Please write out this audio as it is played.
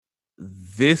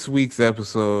This week's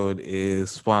episode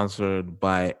is sponsored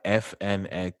by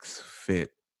FNX Fit.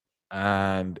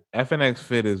 And FNX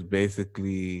Fit is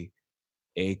basically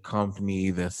a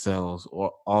company that sells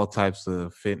all types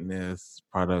of fitness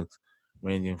products,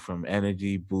 ranging from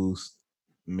energy boost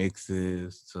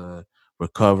mixes to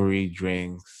recovery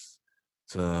drinks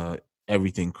to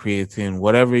everything creatine.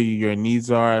 Whatever your needs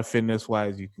are fitness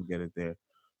wise, you can get it there.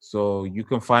 So you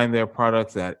can find their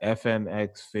products at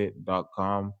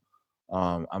fnxfit.com.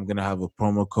 I'm gonna have a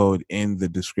promo code in the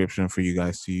description for you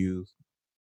guys to use.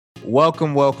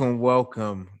 Welcome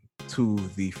to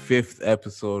the fifth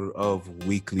episode of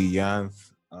Weekly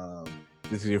Yans.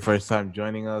 This is your first time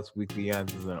joining us. Weekly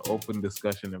Yans is an open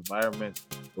discussion environment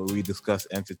where we discuss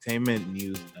entertainment,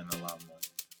 news, and a lot more.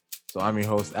 So I'm your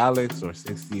host, Alex, or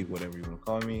 60, whatever you want to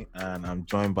call me, and I'm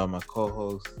joined by my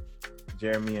co-hosts,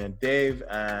 Jeremy and Dave,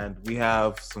 and we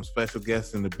have some special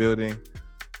guests in the building.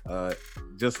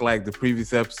 Just like the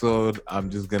previous episode,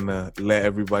 I'm just gonna let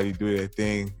everybody do their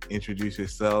thing, introduce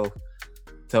yourself,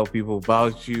 tell people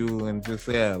about you, and just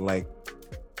like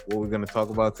what we're gonna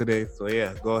talk about today. So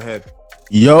go ahead.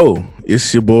 Yo,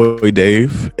 it's your boy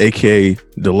Dave, aka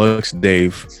Deluxe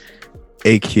Dave,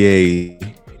 aka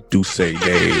Duce Dave.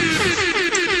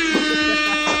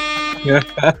 Yo,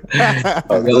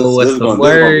 what's the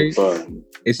word?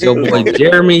 It's your boy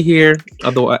Jeremy here,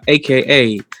 otherwise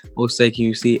aka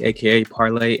OSAQC, aka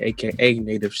Parlay, aka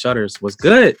Native Shutters. What's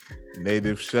good?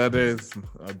 Native Shutters,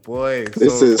 my boy.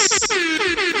 This is.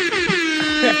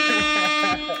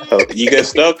 You get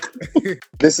stuck?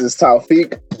 This is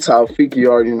Taufik. Taufik,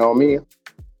 you already know me.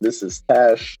 This is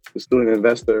Tash, the student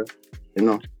investor. You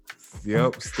know.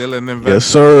 Yep, still an investor. Yes,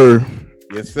 sir.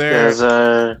 Yes,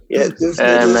 sir. Yes, sir.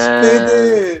 Hey,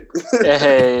 man.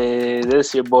 Hey,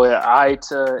 this your boy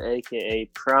Aita, aka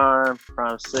Prime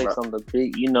 6 on the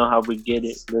beat. You know how we get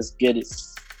it. Let's get it.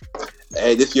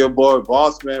 Hey, this your boy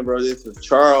Boss Man, bro. This is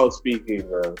Charles speaking,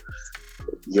 bro.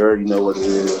 You already know what it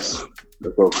is.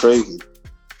 Let's go crazy.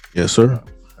 Yes, sir.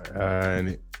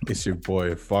 And it's your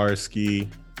boy Farsky.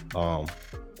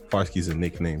 Farsky's a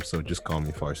nickname, so just call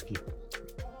me Farsky.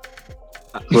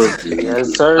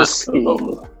 Yes, sir.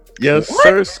 Yes,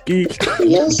 sir. Ski.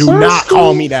 Yes, Do not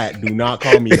call me that. Do not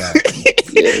call me that.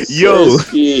 Yes, Yo.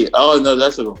 sir. Oh no,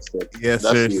 that's gonna stick. Yes,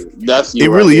 That's sir. you. That's you. It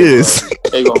right really there, is.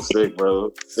 bro. They gonna stick,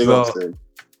 bro. They gonna stick.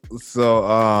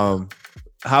 So,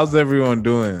 how's everyone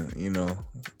doing?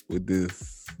 With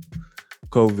this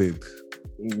COVID.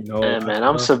 Yeah, man,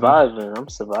 I'm surviving.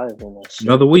 That shit.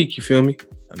 Another week, you feel me?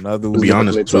 Another To week. be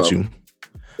honest definitely with you.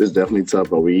 It's definitely tough,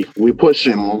 but we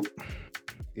pushing, man.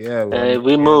 Yeah. Hey,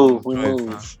 we move.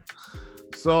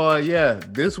 So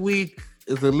this week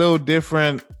is a little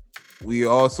different. We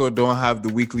also don't have the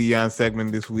weekly yarn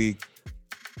segment this week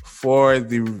for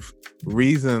the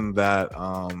reason that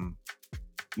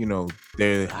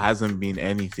there hasn't been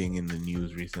anything in the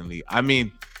news recently. I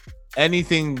mean,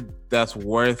 anything that's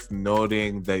worth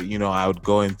noting that I would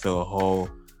go into a whole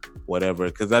whatever,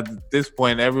 because at this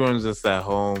point everyone's just at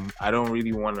home. I don't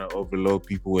really want to overload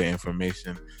people with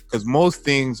information because most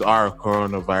things are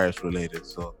coronavirus related,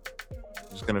 so I'm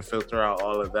just gonna filter out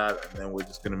all of that, and then we're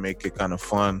just gonna make it kind of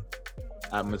fun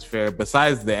atmosphere.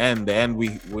 Besides the end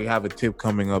we have a tip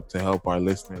coming up to help our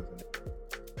listeners.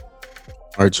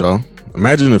 All right, y'all.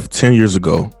 Imagine if 10 years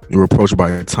ago you were approached by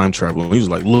a time traveler and he was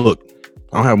like, look,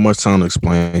 I don't have much time to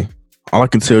explain. All I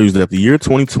can tell you is that the year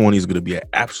 2020 is going to be an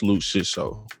absolute shit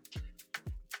show.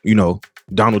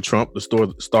 Donald Trump, the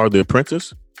star of The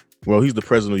Apprentice, well, he's the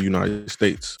president of the United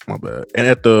States. My bad. And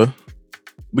at the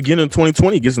beginning of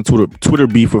 2020, he gets into the Twitter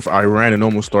beef with Iran and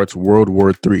almost starts World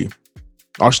War III.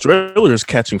 Australia is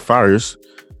catching fires,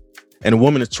 and a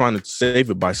woman is trying to save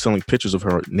it by selling pictures of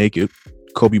her naked.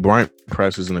 Kobe Bryant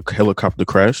crashes in a helicopter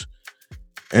crash,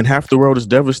 and half the world is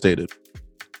devastated.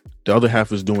 The other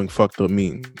half is doing fucked up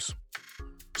memes.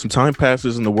 Some time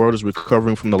passes and the world is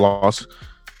recovering from the loss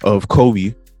of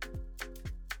Kobe.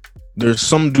 There's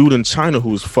some dude in China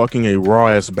who is fucking a raw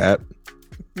ass bat.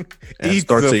 And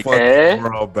starts a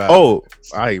raw bat. Oh,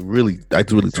 I really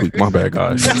tweaked. My bad,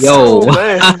 guys. Yo.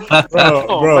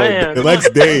 Bro, Deluxe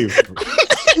Dave.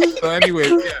 So anyway,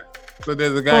 so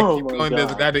there's a guy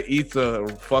there's a guy that eats a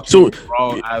fucking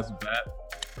raw ass bat.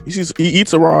 He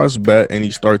eats a raw ass bat and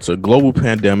he starts a global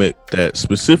pandemic that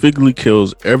specifically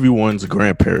kills everyone's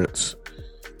grandparents.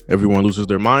 Everyone loses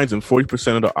their minds, and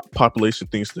 40% of the population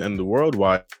thinks the end of the world.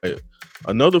 Why?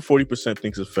 Another 40%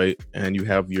 thinks it's fate, and you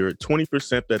have your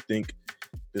 20% that think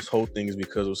this whole thing is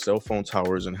because of cell phone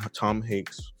towers and Tom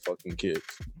Hanks fucking kids.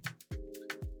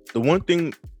 The one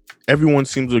thing everyone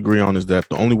seems to agree on is that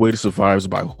the only way to survive is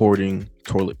by hoarding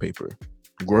toilet paper.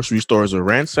 Grocery stores are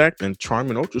ransacked, and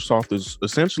Charmin Ultra Soft is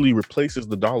essentially replaces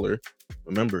the dollar.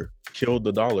 Remember, killed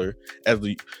the dollar as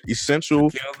the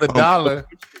essential dollar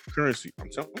currency. I'm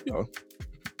telling y'all.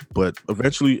 But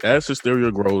eventually, as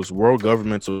hysteria grows, world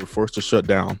governments are forced to shut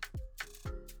down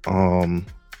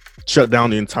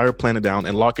the entire planet down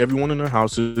and lock everyone in their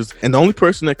houses. And the only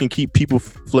person that can keep people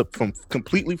from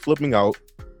completely flipping out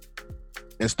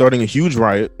and starting a huge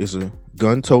riot is a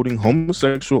gun-toting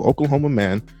homosexual Oklahoma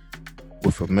man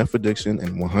with a meth addiction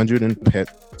and 180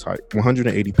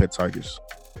 pet tigers.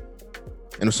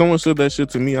 And if someone said that shit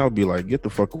to me, I would be like, "Get the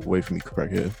fuck away from me,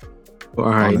 crackhead." All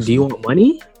right, honestly. Do you want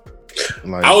money?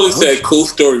 Like, I would have said cool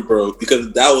story, bro,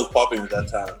 because that was popping at that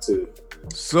time too.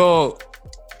 So,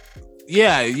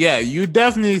 yeah, you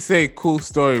definitely say cool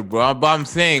story, bro. But I'm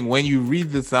saying when you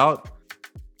read this out,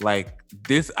 like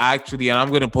this actually, and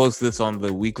I'm gonna post this on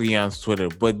the Weekly Yams Twitter,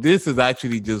 but this is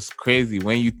actually just crazy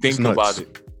when you think about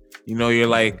it. You know, you're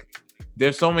like,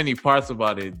 there's so many parts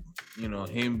about it. You know,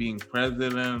 him being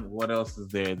president. What else is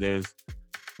there? There's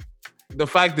the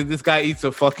fact that this guy eats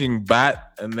a fucking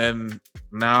bat, and then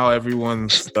now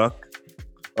everyone's stuck,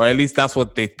 or at least that's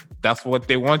what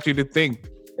they want you to think.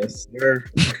 Yes, sir.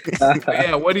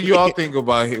 Yeah, what did you all think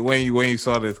about it when you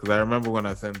saw this? Because I remember when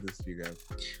I sent this to you guys.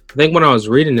 I think when I was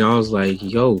reading it, I was like,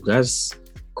 "Yo, that's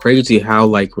crazy how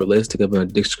like realistic of a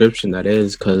description that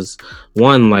is." Because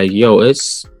one, like, yo,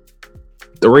 it's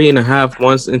 3.5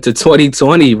 months into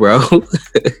 2020, bro.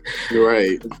 You're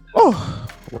right. Oh,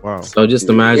 wow. So just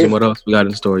imagine what else we got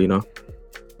in store, you know.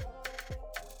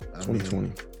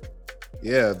 2020.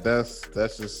 Yeah, that's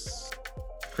just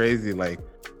crazy. Like,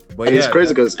 but and yeah, it's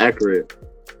crazy because it's accurate.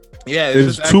 Yeah,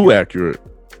 it's too accurate.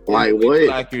 Like what?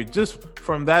 Accurate. Just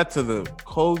from that to the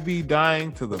Kobe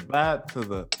dying to the bat to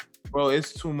the bro,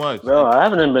 it's too much. Bro, I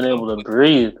haven't been able to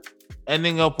breathe.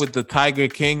 Ending up with the Tiger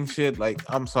King shit, like,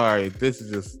 I'm sorry, this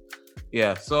is just,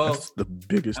 yeah. So that's the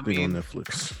biggest thing on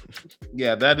Netflix.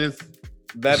 Yeah, that is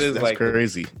that's like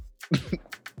crazy.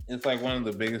 It's like one of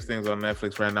the biggest things on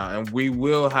Netflix right now, and we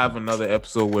will have another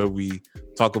episode where we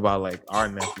talk about like our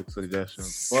Netflix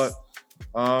suggestions. But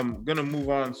gonna move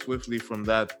on swiftly from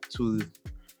that to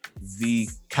the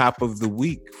cap of the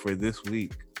week for this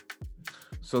week.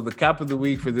 So the cap of the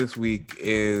week for this week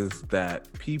is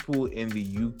that people in the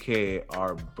UK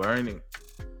are burning.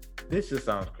 This just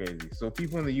sounds crazy. So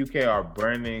people in the UK are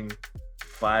burning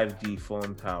 5G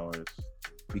phone towers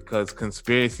because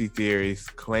conspiracy theories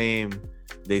claim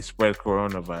they spread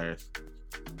coronavirus.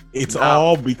 It's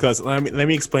all because let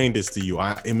me explain this to you.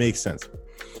 It makes sense.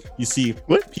 You see,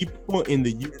 people in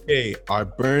the UK are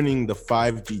burning the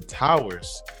 5G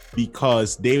towers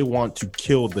because they want to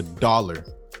kill the dollar.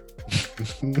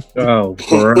 Oh,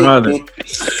 brother.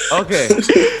 Okay.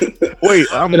 Wait,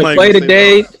 I'm gonna like play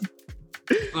today.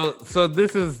 So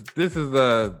this is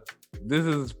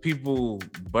people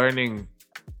burning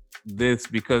this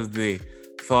because they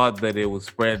thought that it would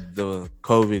spread the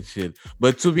COVID shit.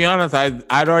 But to be honest,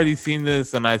 I'd already seen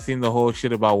this, and I'd seen the whole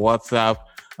shit about WhatsApp,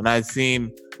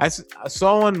 and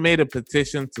someone made a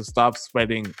petition to stop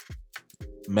spreading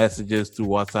messages through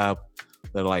WhatsApp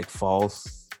that are like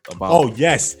false.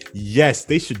 Yes,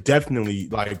 they should definitely,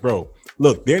 like, bro,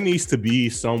 look, there needs to be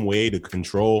some way to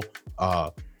control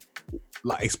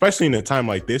like, especially in a time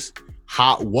like this,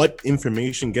 what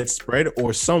information gets spread,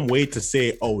 or some way to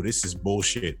say, oh, this is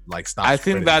bullshit, like, stop. I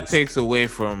think that takes away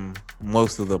from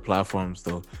most of the platforms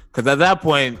though, because at that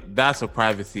point that's a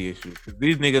privacy issue, because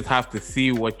these niggas have to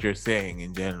see what you're saying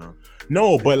in general.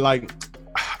 No, but like,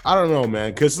 I don't know,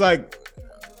 man, because like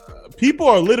people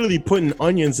are literally putting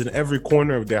onions in every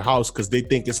corner of their house because they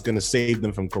think it's gonna save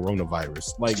them from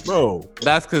coronavirus. Like, bro,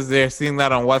 that's because they're seeing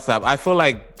that on WhatsApp. I feel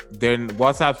like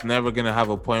WhatsApp's never gonna have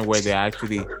a point where they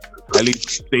actually, at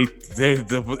least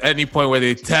there's any point where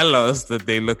they tell us that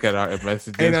they look at our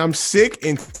messages. And I'm sick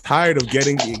and tired of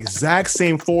getting the exact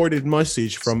same forwarded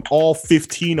message from all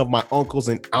 15 of my uncles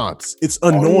and aunts. It's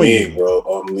annoying, bro.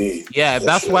 On me. Yeah,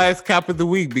 that's why it's cap of the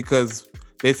week, because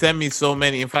they sent me so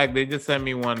many. In fact, they just sent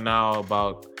me one now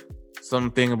about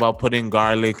something about putting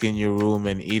garlic in your room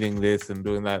and eating this and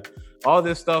doing that. All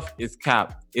this stuff is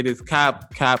cap. It is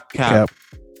cap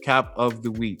of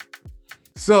the week.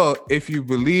 So if you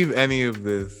believe any of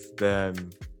this,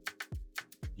 then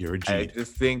you're a G. I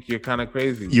just think you're kind of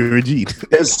crazy. You're a G.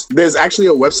 There's actually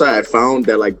a website I found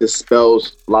that like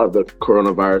dispels a lot of the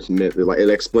coronavirus myth. It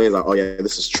explains like, oh yeah,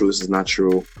 this is true, this is not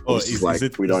true.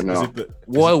 We don't know.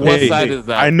 What site is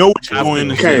that? I know what you're going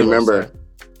to I can't remember.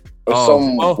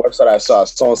 Some website I saw,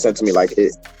 someone said to me like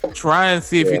it. Try and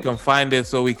see if you can find it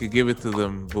so we could give it to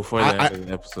them before the end of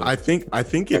the episode. I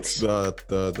think it's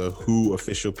the WHO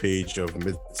official page of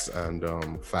myths and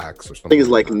facts or something. I think it's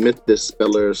like Myth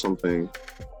Dispeller or something.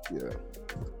 Yeah.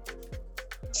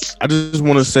 I just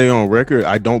want to say on record,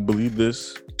 I don't believe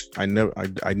this. I never.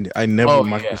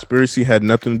 My conspiracy had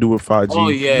nothing to do with 5G. Oh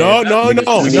yeah. No,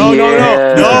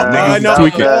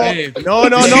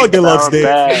 Deluxe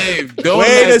Dave.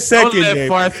 Wait a second, Dave.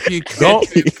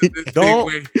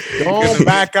 Don't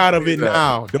back out of it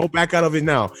now. Don't back out of it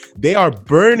now. They are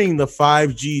burning the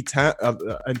 5G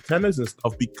antennas and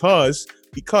stuff because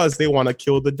they want to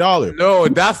kill the dollar. No,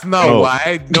 that's not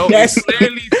why. No, it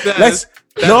clearly says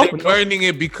they're burning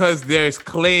it because there's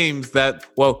claims that,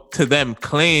 to them,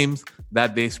 claims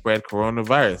that they spread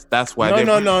coronavirus. That's why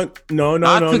No. to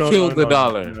kill the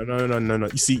dollar. No.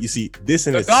 You see, this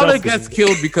in the itself dollar gets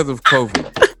killed because of COVID.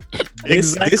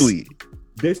 Exactly.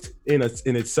 This in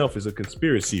itself is a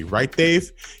conspiracy, right,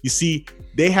 Dave? You see,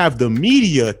 they have the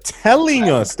media telling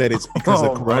us that it's because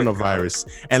of coronavirus.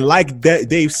 And like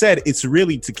Dave said, it's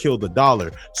really to kill the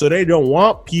dollar. So they don't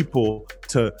want people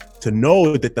to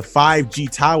know that the 5G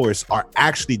towers are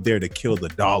actually there to kill the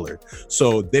dollar.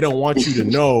 So they don't want you to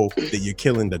know that you're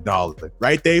killing the dollar.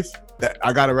 Right, Dave?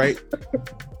 I got it right?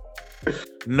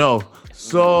 No.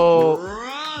 So...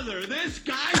 Brother, this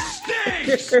guy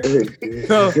stinks!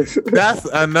 So that's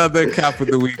another cap of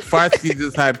the week. Farsky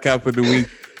just had cap of the week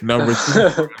number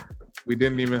 2. We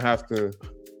didn't even have to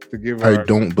give. I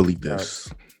don't believe this.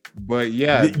 But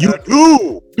yeah, you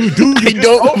do. I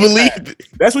don't believe it.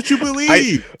 That's what you believe.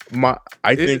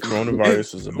 I think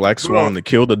coronavirus is a black swan to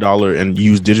kill the dollar and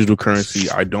use digital currency.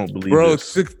 I don't believe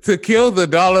this. To kill the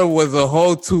dollar was a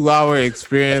whole 2-hour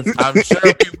experience. I'm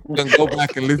sure people can go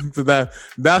back and listen to that.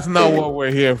 That's not what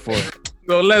we're here for.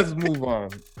 So let's move on.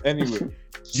 Anyway,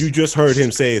 you just heard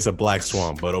him say it's a black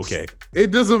swan, but okay.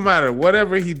 It doesn't matter.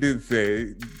 Whatever he did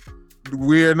say,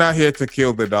 we're not here to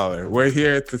kill the dollar. We're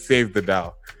here to save the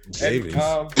Dow.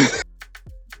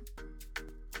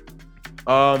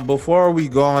 Before we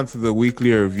go on to the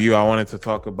weekly review, I wanted to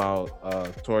talk about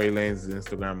Tory Lanez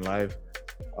Instagram Live,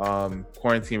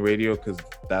 Quarantine Radio, because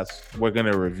we're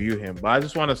gonna review him. But I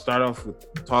just want to start off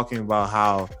with talking about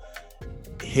how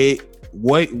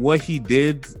what he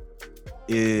did.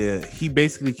 He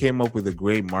basically came up with a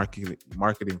great marketing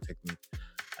technique,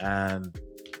 and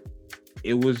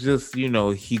it was just,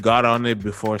 he got on it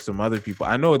before some other people.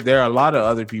 I know there are a lot of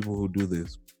other people who do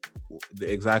this,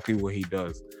 exactly what he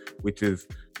does, which is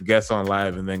guests on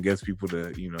live and then gets people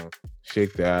to,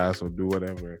 shake their ass or do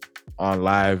whatever on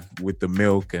live with the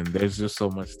milk. And there's just so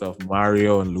much stuff,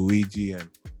 Mario and Luigi and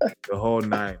the whole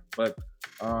nine. But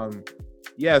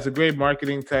it's a great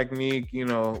marketing technique.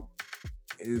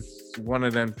 It's one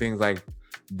of them things like,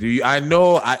 I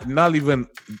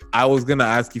was gonna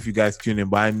ask if you guys tune in,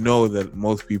 but I know that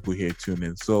most people here tune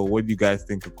in. So what do you guys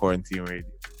think of Quarantine Radio?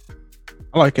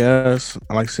 I like ass.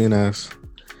 I like seeing ass.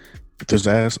 If there's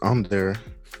ass, I'm there.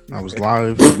 I was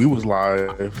live. We was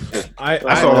live.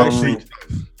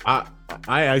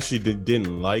 I actually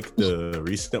didn't like the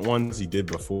recent ones he did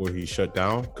before he shut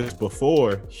down, because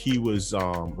before he was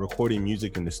recording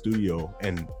music in the studio,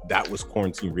 and that was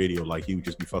Quarantine Radio. Like, he would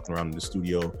just be fucking around in the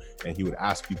studio and he would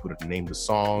ask people to name the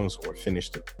songs or finish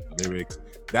the lyrics.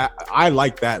 That I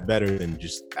like that better than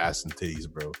just ass and titties,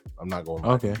 bro. I'm not going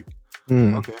back. Okay.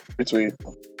 Okay. Between.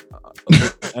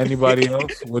 Anybody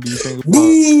else? What do you think about?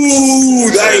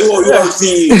 Boo! That ain't what you want to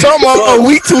see. Talking about a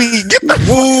week tweet. Get the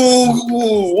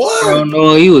boo! What? Oh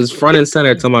no, he was front and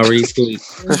center talking about retweet.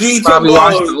 He probably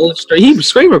watched the old stream. He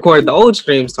screen recorded the old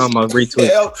streams talking about retweet.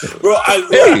 Yeah, bro, I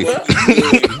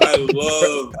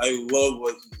love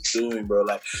what he's doing, bro.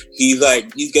 Like, he's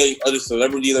getting other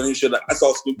celebrities and shit. Like, I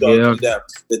saw Snoop Dogg do that.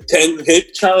 The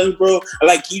 10-hit challenge, bro. I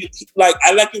like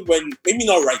it when, maybe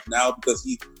not right now because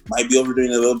he might be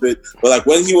overdoing it a little bit, but like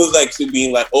when he was like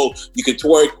being like, oh, you can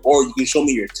twerk or you can show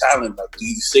me your talent. Like, do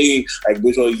you sing? Like,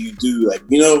 which one you do? Like,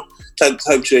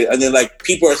 type shit. And then like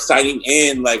people are signing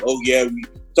in, like, oh yeah, we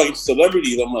talking to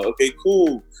celebrities. I'm like, okay,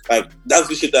 cool. Like, that's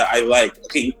the shit that I like.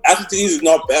 Okay, after these is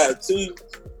not bad too.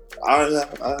 I'm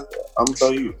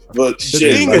telling you, but the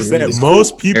thing is that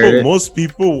most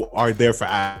people are there for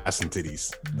ass and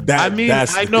titties. I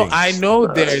know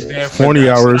they're there for 40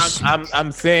 hours.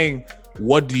 I'm saying,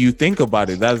 what do you think about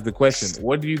it? That's the question.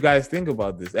 What do you guys think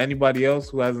about this? Anybody else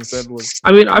who hasn't said what?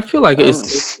 I mean, I feel like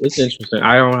it's interesting.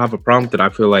 I don't have a problem with it. I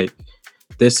feel like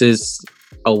this is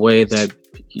a way that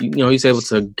he's able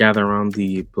to gather around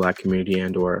the Black community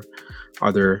and or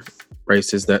other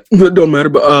races that don't matter,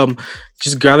 but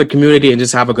just gather community and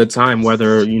just have a good time,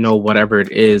 whether whatever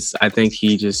it is. I think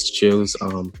he just chose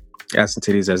ass and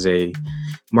titties as a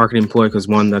marketing ploy because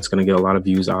one, that's going to get a lot of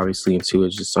views, obviously, and two,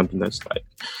 it's just something that's like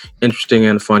interesting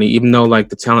and funny, even though like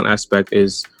the talent aspect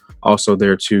is also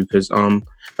there too, because there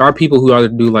are people who either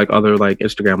do like other like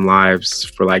Instagram lives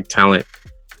for like talent,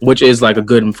 which is like a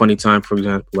good and funny time. For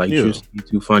example, like Juice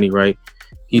Too Funny, right?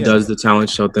 He does the talent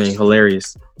show thing,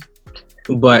 hilarious.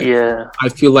 But I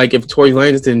feel like if Tory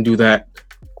Lanez didn't do that,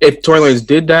 if Tory Lanez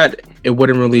did that, it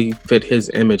wouldn't really fit his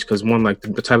image because one, like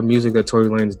the type of music that Tory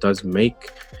Lanez does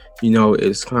make,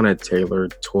 is kind of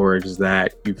tailored towards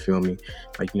that. You feel me?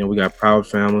 Like, we got Proud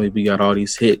Family, we got all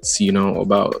these hits,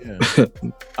 about. Yeah.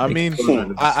 I mean,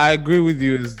 I agree with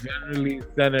you. It's generally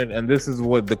centered, and this is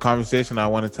what the conversation I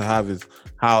wanted to have is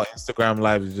how Instagram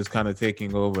Live is just kind of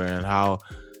taking over and how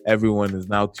everyone is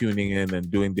now tuning in and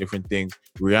doing different things.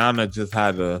 Rihanna just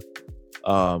had a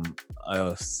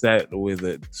set with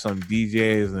some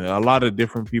DJs and a lot of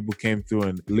different people came through,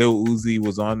 and Lil Uzi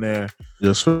was on there.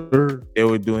 Yes, sir. They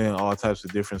were doing all types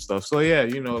of different stuff. So yeah,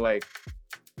 like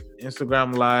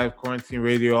Instagram Live, quarantine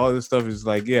radio, all this stuff is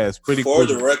like, it's pretty cool.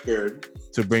 For the record,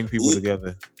 to bring people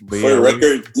together. But for the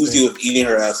record, Uzi was eating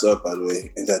her ass up, by the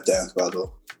way, in that dance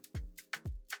battle.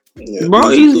 Yeah, bro,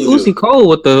 Uzi Cole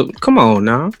with the come on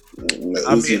now.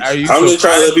 I mean, I'm just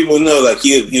trying to let people know like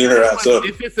he eating her ass up.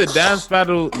 If it's a dance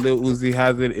battle, Lil Uzi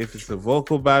has it. If it's a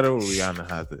vocal battle, Rihanna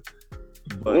has it.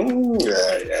 But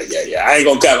yeah. I ain't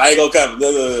gonna cap.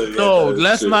 No,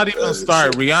 let's not even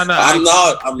start. Rihanna. I'm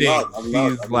not.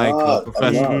 She's like a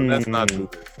professional. Let's not do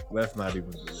this. Let's not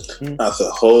even do this. That's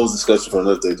a whole discussion for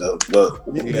another day, though. But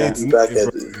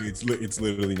it's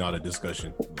literally not a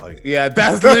discussion. Like,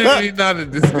 that's literally not a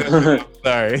discussion. I'm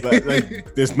sorry.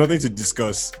 Like, there's nothing to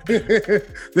discuss.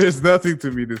 There's nothing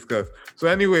to be discussed. So,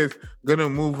 anyways, gonna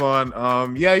move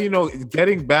on.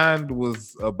 Getting banned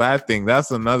was a bad thing.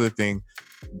 That's another thing.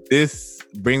 This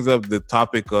brings up the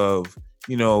topic of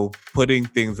putting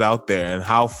things out there and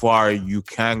how far you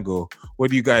can go. What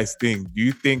do you guys think? Do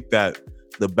you think that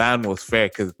the ban was fair?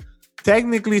 Because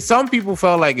technically, some people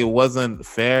felt like it wasn't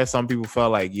fair. Some people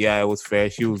felt like, it was fair.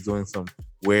 She was doing some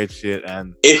weird shit.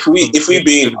 And if we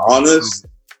being honest,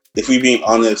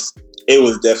 it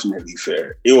was definitely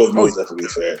fair. It was most definitely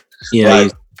fair. Yeah.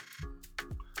 Like,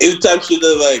 it's type shit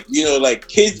that like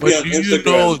kids be on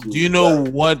Instagram. Do you know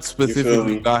what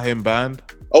specifically got him banned?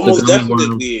 Almost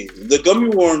definitely the gummy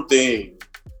worm thing.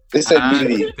 They said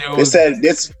nudity. They said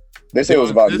it was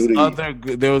about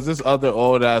nudity. There was this other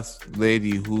old ass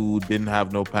lady who didn't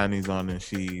have no panties on, and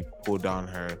she pulled down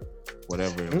her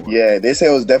whatever it was. Yeah, they say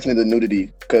it was definitely the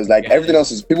nudity because everything else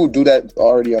is people do that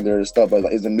already on their stuff, but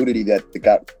it's the nudity that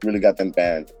really got them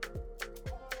banned.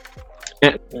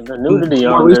 And the nudity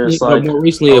on there is like more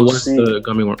recently it was the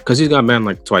gummy worm because he's got banned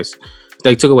like twice.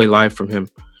 They took away live from him.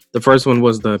 The first one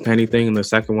was the panty thing, and the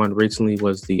second one recently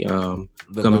was the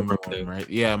gummy worm thing, right?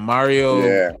 Yeah, Mario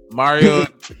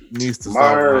needs to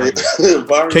stop.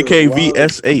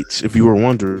 KKVSH, if you were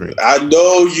wondering. I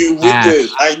know you with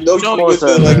this. I know you with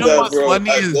this like that, bro.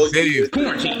 Funny is Dave.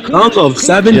 Of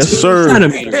 17 yes, sir.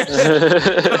 centimeters.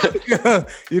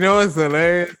 You know what's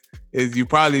hilarious? Is you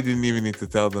probably didn't even need to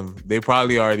tell them. They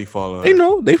probably already followed. They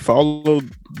know. They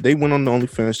followed. They went on the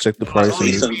OnlyFans, checked the price.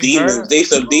 They some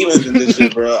demons in this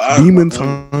shit, bro. Demon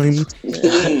time.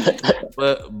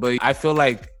 But I feel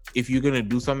like if you're gonna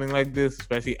do something like this,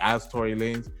 especially as Tory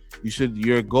Lanez,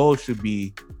 your goal should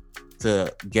be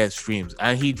to get streams.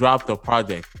 And he dropped a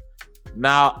project.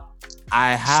 Now,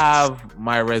 I have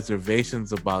my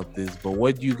reservations about this, but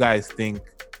what do you guys think?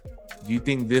 Do you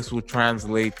think this will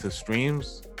translate to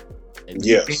streams? Do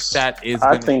you think that is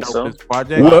going to help this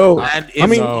project? Well, and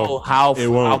if so, how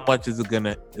much is it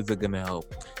gonna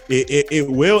help? It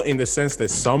will, in the sense that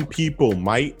some people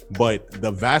might, but the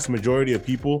vast majority of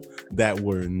people that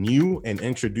were new and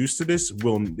introduced to this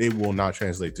will not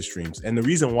translate to streams. And the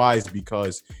reason why is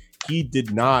because he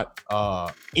did not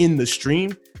in the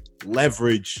stream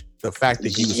leverage the fact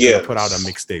that he was going to put out a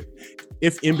mixtape.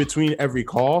 If in between every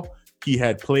call he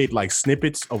had played like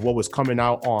snippets of what was coming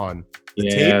out on the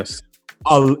tape,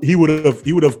 he would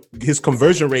have his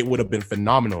conversion rate would have been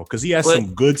phenomenal because he has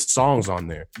some good songs on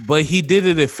there. But he did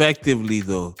it effectively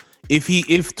though.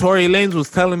 If Tory Lanez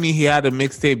was telling me he had a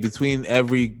mixtape between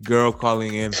every girl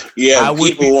calling in,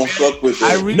 people won't fuck with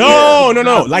it. No.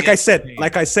 Like I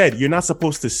said, you're not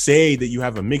supposed to say that you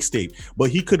have a mixtape,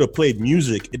 but he could have played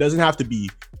music. It doesn't have to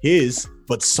be his,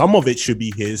 but some of it should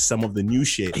be his. Some of the new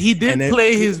shit. He did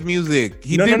play his music.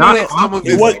 He did no, play some of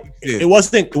his music. It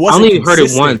wasn't. I only heard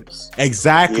it once.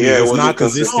 Exactly. Yeah, it was not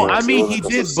consistent. No, I mean he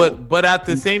did, but at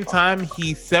the same time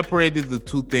he separated the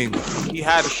two things. He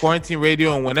had quarantine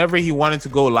radio, and whenever he wanted to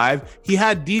go live, he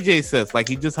had DJ sets. Like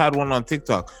he just had one on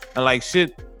TikTok, and like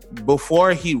shit.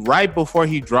 Right before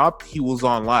he dropped, he was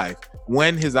on live.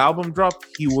 When his album dropped,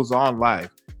 he was on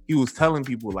live. He was telling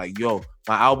people like, "Yo,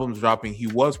 my album's dropping." He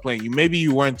was playing you. Maybe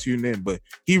you weren't tuned in, but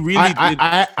he really did.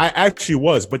 I actually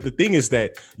was. But the thing is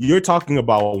that you're talking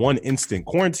about one instant.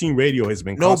 Quarantine radio has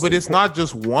been no, but it's not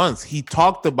just once. He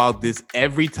talked about this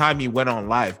every time he went on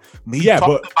live. He but about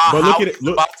look how at it. he's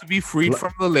about to be freed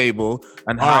from the label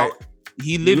and how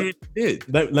he literally did.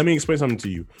 Let me explain something to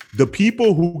you. The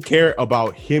people who care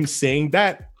about him saying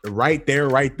that right there,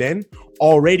 right then,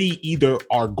 already either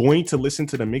are going to listen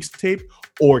to the mixtape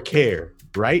or care,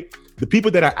 right? The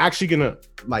people that are actually gonna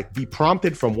like be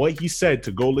prompted from what he said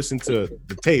to go listen to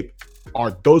the tape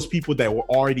are those people that were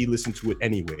already listening to it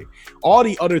anyway. All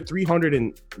the other 300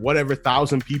 and whatever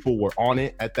thousand people were on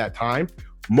it at that time.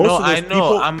 Most of those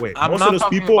people, I'm not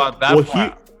talking about that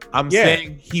part. I'm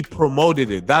saying he promoted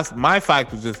it. That's my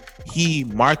fact. Was just he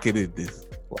marketed this.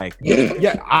 Like,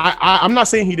 I'm not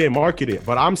saying he didn't market it,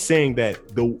 but I'm saying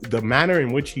that the manner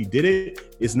in which he did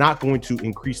it is not going to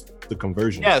increase the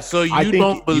conversion. Yeah, so you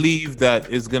don't believe that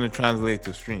it's going to translate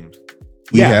to streams?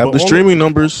 We have the streaming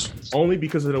numbers only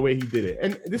because of the way he did it.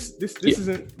 And this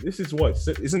isn't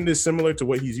this similar to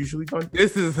what he's usually done?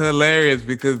 This is hilarious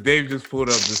because Dave just pulled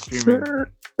up the streaming.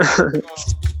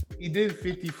 He did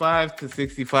 55 to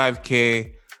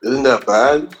 65K. Isn't that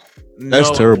bad?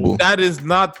 That's terrible. That is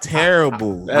not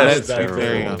terrible. Let's be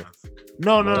very honest.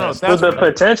 No. That's the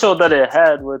potential that it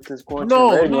had with this quarantine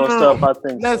radio stuff. I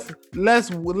think.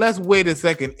 Let's wait a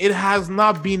second. It has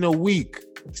not been a week.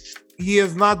 He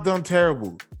has not done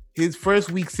terrible. His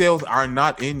first week sales are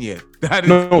not in yet.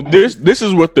 This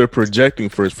is what they're projecting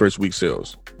for his first week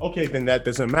sales. Okay, then that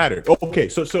doesn't matter. Okay,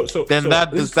 so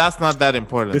that's not that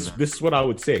important. This is what I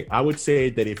would say. I would say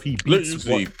that if he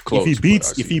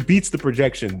beats the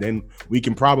projection, then we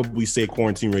can probably say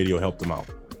quarantine radio helped him out.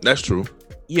 That's true.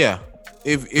 Yeah,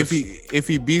 if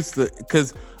he beats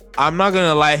because I'm not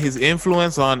gonna lie, his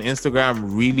influence on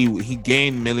Instagram he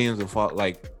gained millions of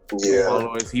followers.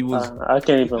 He was I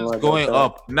can't even going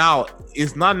up. Now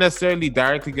it's not necessarily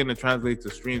directly gonna translate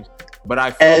to streams, but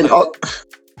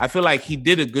I feel like he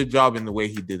did a good job in the way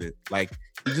he did it. Like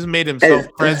he just made himself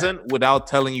present without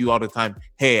telling you all the time,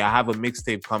 "Hey, I have a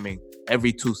mixtape coming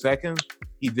every 2 seconds."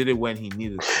 He did it when he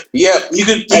needed it. Yeah, you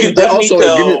could definitely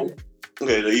tell.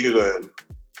 Okay, you can go ahead.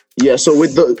 Yeah, so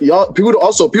with people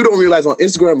don't realize on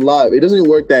Instagram Live, it doesn't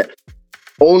work that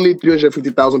only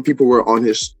 350,000 people were on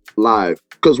his live.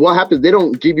 Because what happens, they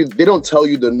don't tell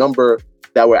you the number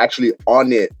that were actually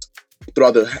on it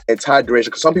throughout the entire duration.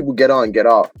 Because some people get on, get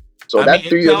off. So that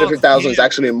 300,000 is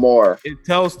actually more. It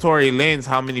tells Tory Lanez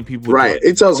how many people. Right.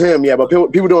 It tells him, but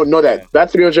people don't know that.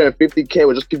 That 350K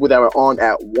were just people that were on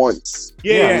at once.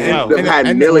 Yeah. They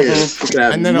had millions.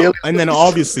 And then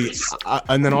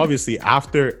obviously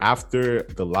after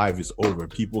the live is over,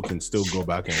 people can still go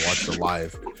back and watch the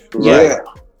live. Yeah.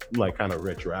 Like kind of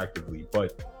retroactively,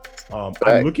 but.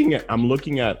 I'm looking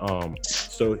at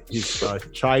so his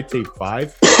Chai Tape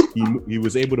 5 he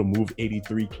was able to move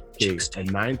 83K and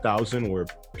 9,000 were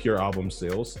pure album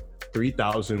sales,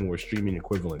 3,000 were streaming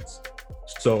equivalents.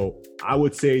 So I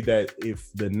would say that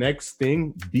if the next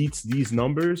thing beats these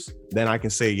numbers, then I can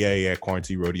say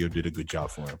Quarantine Radio did a good job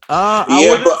for him.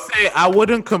 I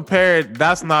wouldn't compare it.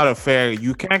 That's not a fair.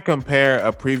 You can't compare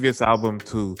a previous album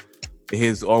to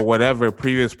his or whatever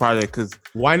previous project, because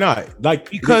why not?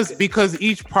 Because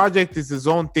each project is his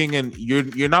own thing, and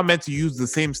you're not meant to use the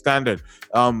same standard.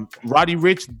 Roddy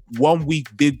Ricch 1 week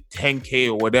did 10K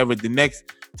or whatever. The next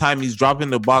time he's dropping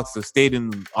the box that stayed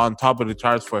on top of the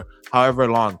charts for however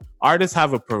long. Artists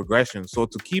have a progression, so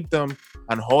to keep them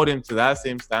and hold him to that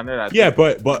same standard.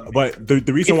 But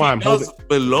the reason why I'm holding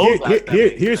below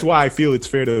here's why I feel it's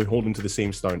fair to hold him to the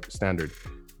same standard,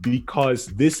 because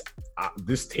this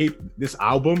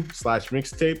album /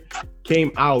 mixtape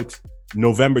came out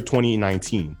November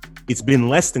 2019. It's been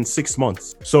less than 6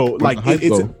 months. So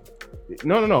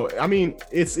no. I mean,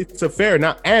 it's a fair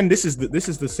now, and this is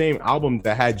the same album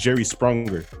that had Jerry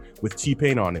Sprunger with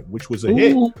T-Pain on it, which was a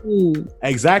hit.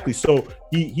 Exactly. So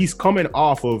he's coming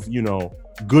off of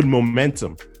good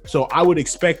momentum. So I would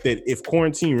expect that if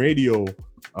Quarantine Radio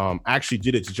actually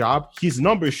did its job, his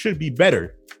numbers should be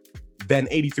better than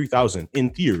 83,000 in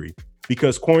theory,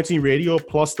 because Quarantine Radio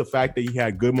plus the fact that he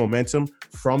had good momentum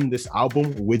from this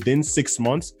album within 6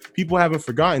 months, people haven't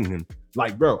forgotten him.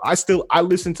 Like, bro, I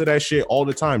listen to that shit all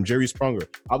the time. Jerry Sprunger.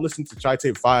 I've listened to Chai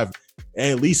Tape 5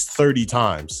 at least 30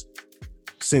 times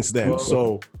since then.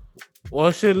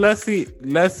 Well, shit. Let's see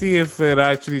if it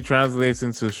actually translates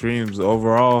into streams.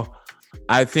 Overall,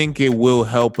 I think it will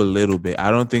help a little bit.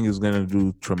 I don't think it's gonna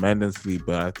do tremendously,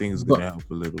 but I think it's gonna help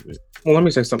a little bit. Well, let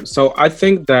me say something. So I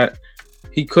think that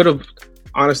he could have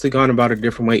honestly gone about it a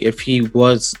different way if he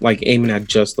was like aiming at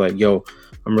just like, yo,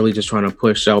 I'm really just trying to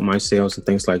push out my sales and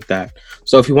things like that.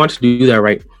 So if he wanted to do that,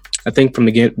 right, I think from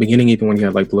the beginning, even when he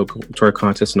had like the local tour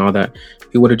contest and all that,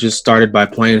 he would have just started by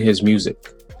playing his music.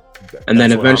 And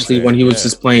then eventually when he was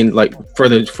just playing like for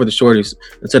the shorties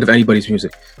instead of anybody's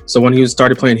music. So when he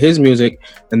started playing his music,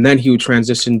 and then he would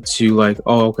transition to like,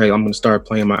 oh, okay, I'm going to start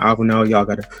playing my album now. Y'all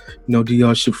got to, do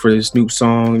y'all shoot for this new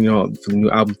song, for the new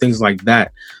album, things like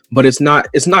that. But it's not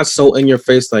so in your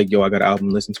face like, yo, I got an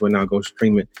album, listen to it now, go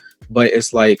stream it. But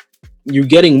it's like you're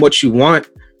getting what you want,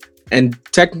 and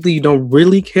technically you don't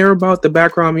really care about the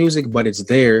background music, but it's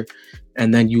there.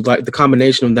 And then you like the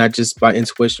combination of that just by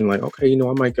intuition, like, okay,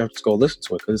 I might have to go listen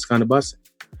to it because it's kind of busting.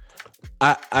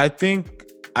 I think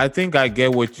I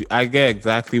get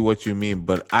exactly what you mean,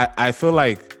 but I feel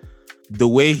like the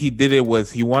way he did it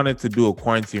was he wanted to do a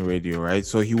quarantine radio, right?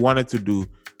 So he wanted to do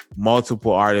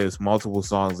multiple artists, multiple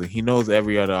songs, and he knows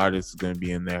every other artist is going to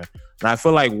be in there. And I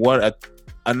feel like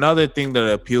another thing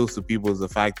that appeals to people is the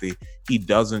fact that he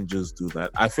doesn't just do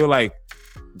that. I feel like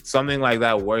something like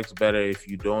that works better if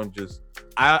you don't just...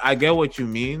 I get what you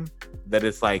mean, that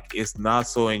it's like it's not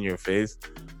so in your face,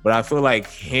 but I feel like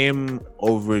him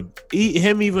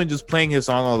even just playing his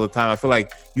song all the time, I feel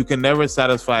like you can never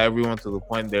satisfy everyone to the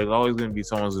point. There's always going to be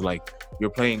someone who's like, you're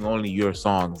playing only your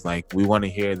songs, like we want to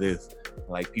hear this,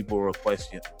 like people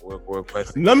requesting.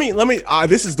 Let me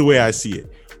this is the way I see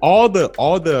it. All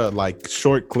the like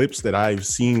short clips that I've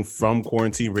seen from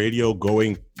quarantine radio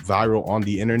going viral on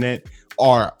the internet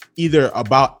are either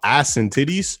about ass and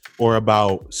titties or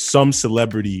about some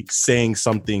celebrity saying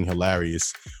something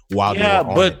hilarious while they're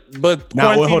on but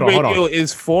now hold on.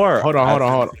 Is for hold on.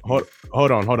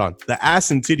 The ass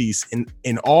and titties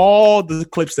in all the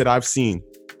clips that I've seen,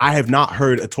 I have not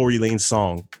heard a Tory Lanez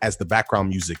song as the background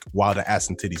music while the ass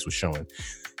and titties was showing.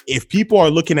 If people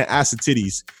are looking at ass and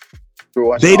titties,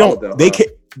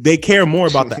 they care more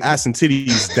about the ass and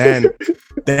titties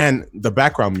than the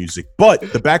background music.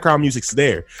 But the background music's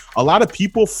there. A lot of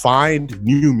people find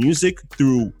new music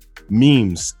through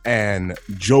memes and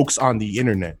jokes on the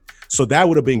internet. So that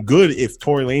would have been good if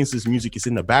Tory Lanez's music is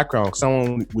in the background.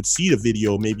 Someone would see the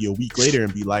video maybe a week later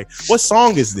and be like, "What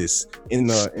song is this?" in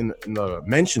the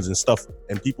mentions and stuff,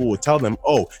 and people would tell them,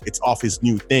 "Oh, it's off his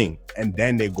new thing," and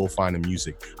then they go find the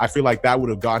music. I feel like that would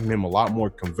have gotten him a lot more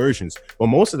conversions. But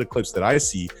most of the clips that I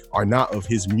see are not of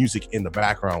his music in the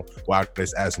background while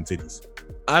there's ass and titties.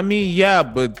 I mean, yeah,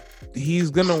 but he's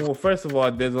gonna. Well, first of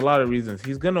all, there's a lot of reasons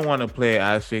he's gonna want to play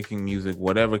ass shaking music,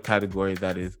 whatever category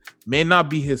that is. May not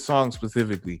be his song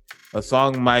specifically. A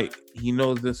song he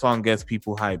knows this song gets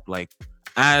people hyped, like,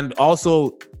 and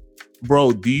also,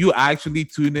 bro, do you actually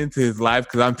tune into his live?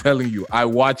 Because I'm telling you, I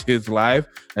watch his live,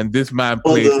 and this man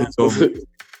plays his own music.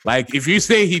 Like, if you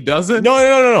say he doesn't,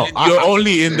 no. You're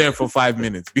only in there for 5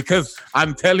 minutes, because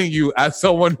I'm telling you, as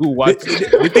someone who watches,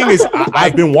 the thing is,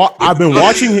 I've been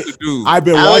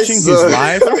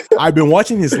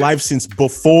watching his live since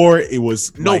before it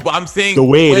was. No, but I'm saying the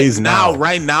way it is now.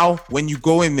 Right now, when you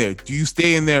go in there, do you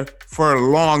stay in there for a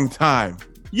long time?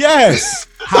 Yes.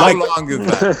 How long is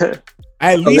that?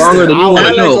 At least longer than you want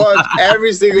to know.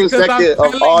 Every single second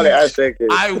of all the ass shaking.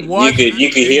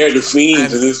 You can hear the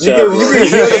fiends in this chat. You can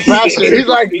hear the passion. He's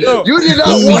like, you did not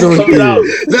want to come out.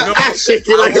 The ass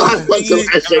shaking, like, God, fuck some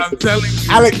ass shaking. I'm telling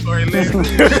you, Alex.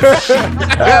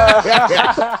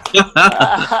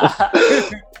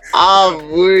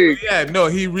 I'm weak. Yeah, no,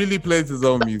 he really plays his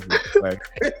own music. Like,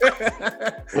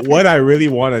 what I really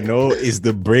want to know is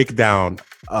the breakdown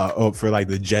for like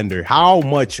the gender. How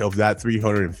much of that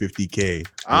 350K?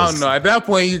 I don't know. At that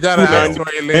point, you gotta ask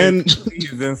Tory Lanez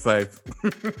his insights.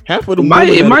 Half of the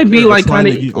it might be like kind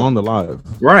of on the live,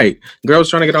 right? Girls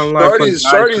trying to get on live.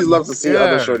 Shorties love to see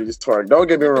other shorties twerk. Don't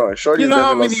get me wrong. Shorties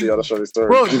definitely love to see other shorties twerk.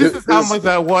 Bro, this is how much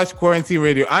I watch quarantine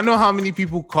radio. I know how many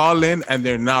people call in and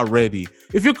they're not ready.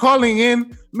 If you're calling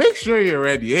in, make sure you're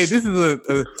ready. Hey, this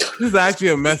is actually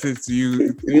a message to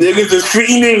you. Niggas is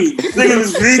fiending.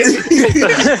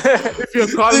 If you're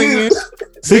calling in,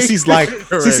 Sissy's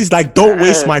like, don't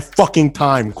waste my fucking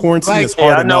time. Quarantine is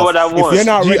hard enough. I know what I want. If you're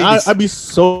not ready, I'd be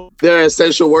so. They're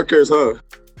essential workers, huh?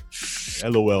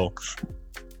 LOL.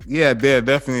 Yeah, they're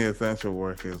definitely essential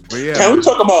workers. But yeah, can we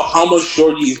talk about how much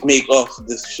shorties make off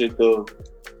this shit though?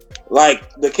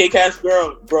 Like the K-Cast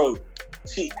girl, bro.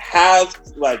 she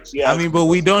has like she has. I mean, but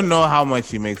we don't know how much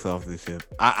she makes off this shit.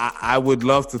 I would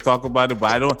love to talk about it,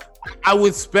 but I don't. I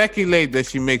would speculate that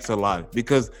she makes a lot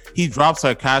because he drops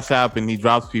her Cash App and he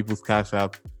drops people's Cash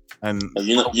App, and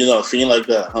seeing like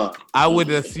that, huh? I would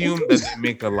assume that they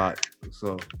make a lot.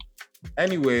 So,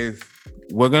 anyways,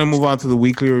 we're gonna move on to the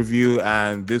weekly review,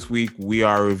 and this week we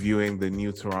are reviewing the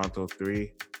new Toronto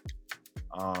 3,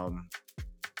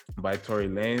 by Tory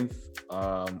Lanez.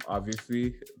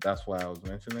 Obviously, that's why I was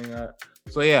mentioning that.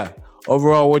 So yeah,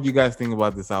 overall, what do you guys think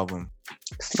about this album?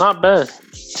 It's not bad.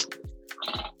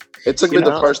 It took me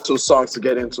the first 2 songs to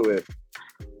get into it.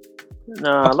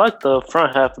 No, I like the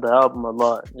front half of the album a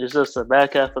lot. It's just the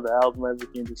back half of the album,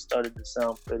 everything just started to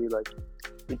sound pretty like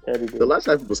repetitive. The last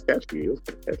half was catchy. It was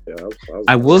catchy.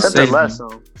 I will say the last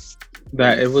song.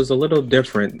 that it was a little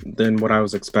different than what I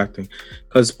was expecting,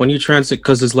 because when you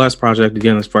because his last project,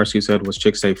 again, as far as you said, was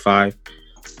Chixtape 5,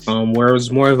 where it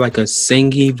was more of like a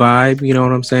singy vibe, you know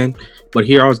what I'm saying? But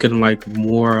here I was getting like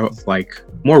more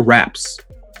raps,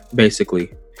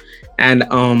 basically. And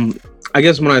I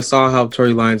guess when I saw how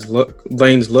Tory Lanez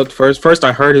looked first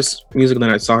I heard his music, then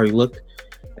I saw how he looked.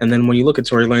 And then when you look at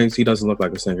Tory Lanez, he doesn't look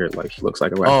like a singer. Like, he looks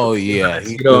like a rapper. Oh, yeah.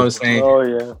 You know what I'm saying? Oh,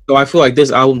 yeah. So I feel like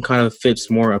this album kind of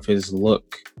fits more of his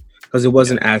look because it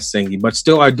wasn't as singy. But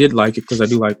still, I did like it because I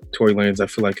do like Tory Lanez. I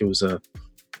feel like it was a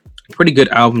pretty good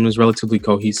album. It was relatively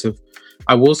cohesive.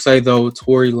 I will say, though,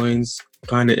 Tory Lanez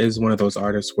kind of is one of those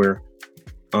artists where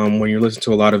when you listen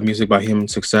to a lot of music by him in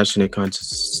succession, it kind of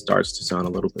starts to sound a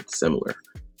little bit similar.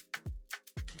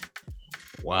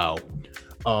 Wow.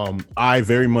 I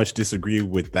very much disagree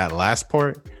with that last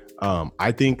part.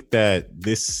 I think that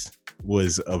this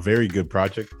was a very good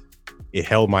project. It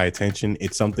held my attention.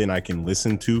 It's something I can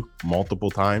listen to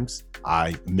multiple times.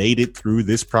 I made it through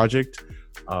this project,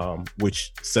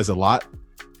 which says a lot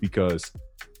because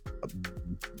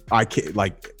I can't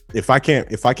if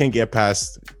I can't get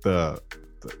past the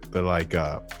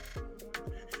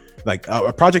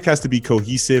a project has to be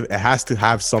cohesive. It has to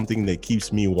have something that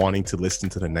keeps me wanting to listen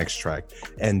to the next track,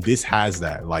 and this has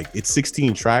that. Like, it's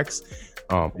 16 tracks.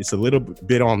 It's a little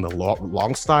bit on the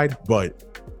long side, but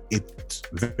it's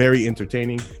very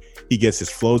entertaining. He gets his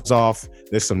flows off.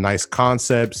 There's some nice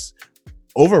concepts.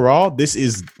 Overall, this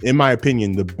is, in my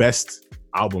opinion, the best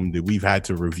album that we've had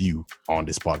to review on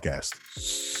this podcast.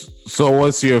 So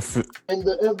what's your And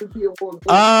the MVP award.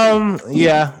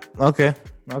 yeah, okay.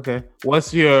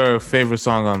 What's your favorite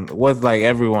song on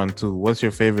what's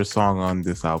your favorite song on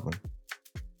this album?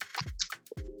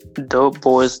 Dope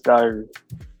Boys Diary.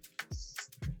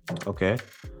 Okay.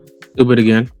 Do it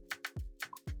again.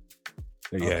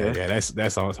 Yeah, Okay. yeah,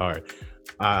 that song's hard.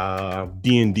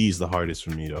 D&D is the hardest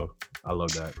for me though. I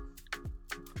love that.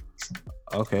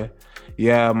 Okay.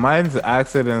 Yeah, mine's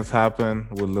Accidents Happen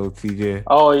with Lil TJ.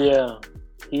 Oh yeah,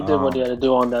 he did what he had to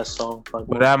do on that song. Like,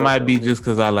 But that might be just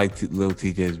because I like Lil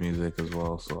TJ's music as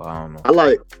well, so I don't know. I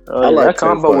like that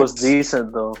combo 10 was Fucks.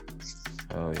 decent though.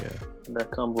 Oh yeah. That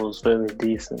combo was very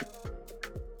decent.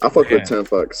 I fuck Yeah. with 10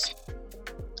 Fucks.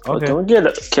 But Okay.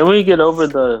 can we get over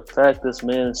the fact this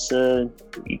man said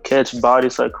you catch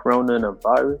bodies like corona and a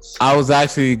virus? I was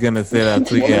actually gonna say that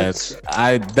too. What? Yes,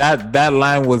 that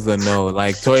line was a no.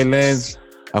 Like, Tory Lanez,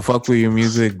 I fuck with your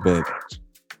music, but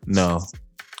no.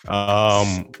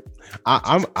 I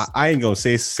ain't gonna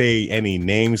say any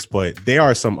names, but there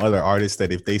are some other artists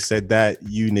that if they said that,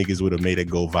 you niggas would have made it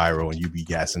go viral and you be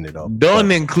gassing it up.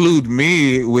 Don't include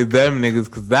me with them niggas,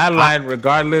 because that line,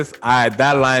 regardless,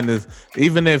 that line is,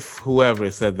 even if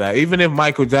whoever said that, even if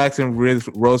Michael Jackson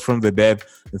rose from the dead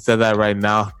and said that right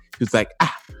now, he's like,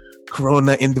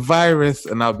 corona in the virus,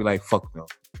 and I'll be like, fuck no.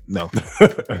 I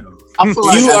feel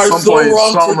like You at are some so point,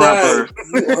 wrong some for rapper-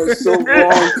 that. You are so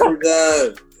wrong for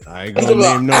that. I ain't gonna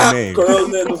name no name.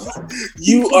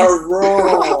 You are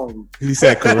wrong. He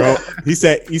said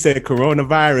he said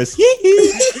coronavirus.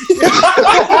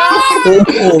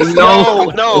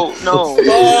 No. What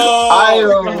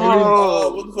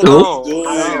the fuck are you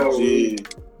doing, G?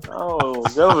 Oh,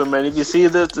 government! If you see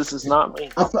this is not me.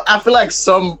 I feel like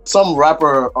some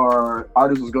rapper or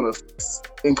artist was gonna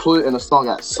include it in a song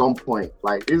at some point.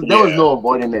 Like, there was no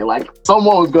avoiding it. Like,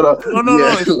 someone was gonna. No.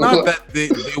 It's not that they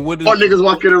wouldn't. All niggas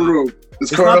walk in the room.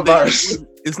 It's coronavirus.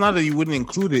 It's not that you wouldn't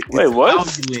include it. Wait, it's what? How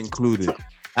you include it,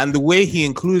 and the way he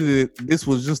included it, this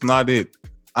was just not it.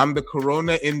 I'm the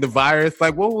corona in the virus.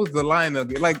 Like, what was the line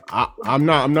of it? Like, I'm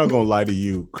not gonna lie to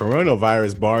you.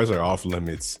 Coronavirus bars are off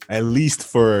limits, at least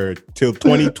for till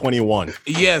 2021.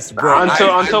 yes, bro.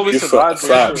 Until we survive.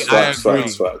 Facts. I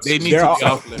agree. They need They're to be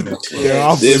off- off limits. They're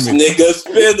off This limits. nigga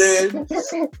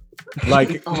spinning.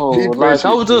 Like, Oh, like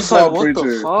I was just Keep like, on what the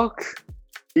preaching. fuck?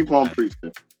 Keep on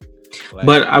preaching. Like,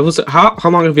 But I was how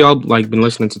long have y'all like been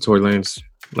listening to Tory Lanez?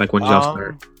 Like when did y'all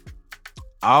start?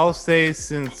 I'll say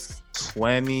since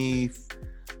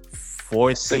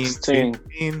 2014, 16.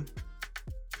 15.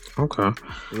 Okay.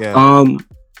 Yeah.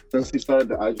 Since he started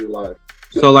the IG live.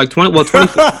 So like 20. Wow.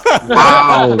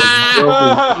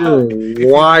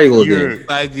 You're wild.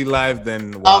 IG live,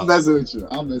 then wow. I'm messing with you.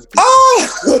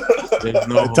 There's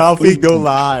no Taufik, don't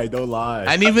lie. Don't lie.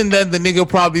 And even then, the nigga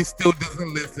probably still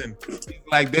doesn't listen.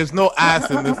 Like, there's no ass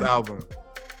in this album.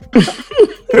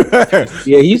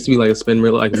 Yeah, he used to be like a spin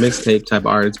reel, like mixtape type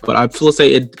artist. But I feel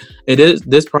say it is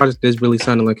this project is really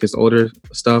sounding like his older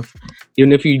stuff.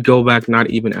 Even if you go back not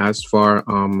even as far,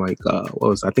 what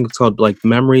was I think it's called like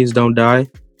Memories Don't Die.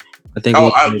 I think.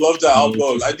 I love that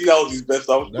album. I think that was his best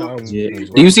album. Yeah.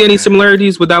 Do you see any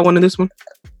similarities with that one and this one?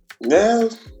 Yeah,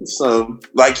 some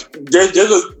like there's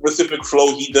a specific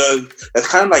flow he does that's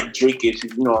kind of like Drake-ish.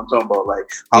 You know what I'm talking about? Like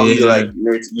how he like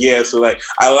yeah. So like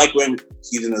I like when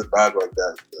he's in his vibe like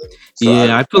that. So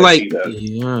I feel like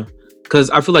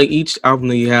because I feel like each album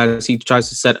that he has, he tries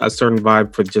to set a certain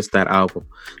vibe for just that album.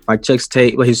 Like his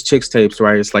Chicks tapes,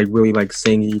 right? It's like really like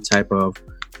singy type of,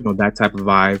 that type of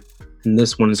vibe. And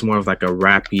this one is more of like a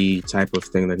rappy type of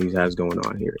thing that he has going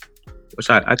on here,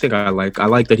 which I think I like. I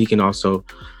like that he can also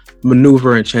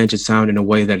maneuver and change its sound in a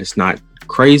way that it's not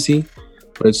crazy,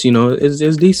 but it's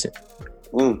it's decent.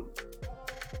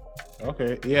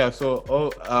 Okay, yeah. So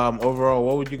overall,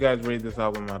 what would you guys rate this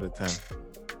album out of 10?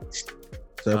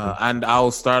 And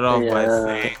I'll start off by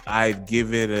saying I'd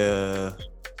give it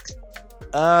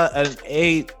an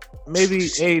 8,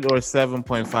 maybe 8 or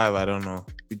 7.5. I don't know.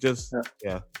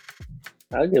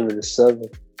 I'll give it a 7.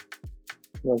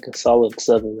 Like a solid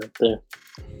 7 right there.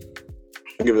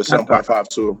 I'll give it a 7.5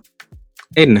 too.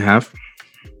 8.5.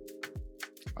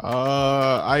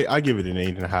 I give it an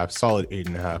 8.5. Solid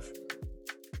 8.5.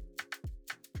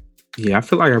 Yeah, I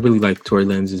feel like I really like Tory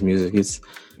Lanez's music.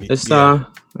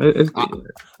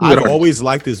 I've always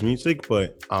liked his music,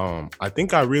 but I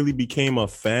think I really became a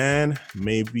fan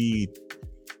maybe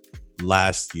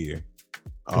last year.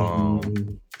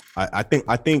 I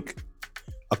think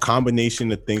a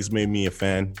combination of things made me a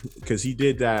fan because he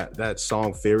did that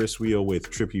song Ferris Wheel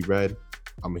with Trippie Redd.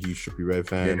 I'm a huge Trippie Redd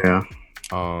fan. Yeah.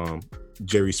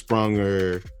 Jerry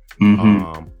Sprunger.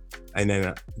 And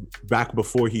then back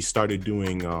before he started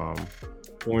doing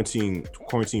quarantine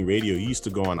radio, he used to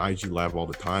go on IG Live all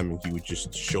the time, and he would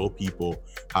just show people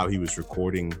how he was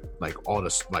recording like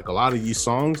a lot of these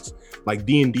songs, like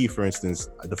D&D for instance.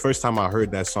 The first time I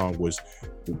heard that song was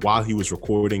while he was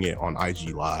recording it on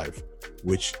IG Live,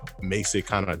 which makes it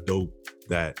kind of dope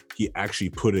that he actually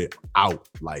put it out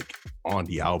like on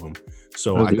the album.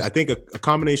 So I think a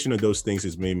combination of those things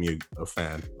has made me a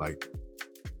fan. Like,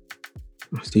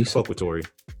 fuck with Tory.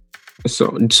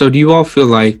 So do you all feel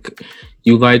like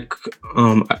you like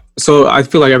so I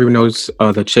feel like everyone knows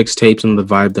the Chicks tapes and the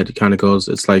vibe that it kind of goes.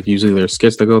 It's like usually there's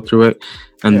skits that go through it,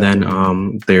 and then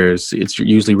it's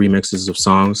usually remixes of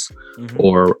songs,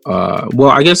 or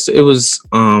I guess it was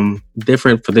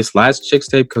different for this last Chicks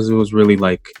tape because it was really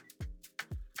like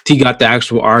he got the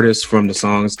actual artist from the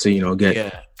songs to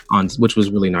get on, which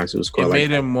was really nice. It was cool. It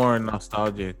made it more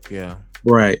nostalgic. Yeah.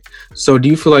 Right. So do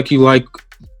you feel like you like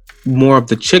more of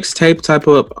the Chicks tape type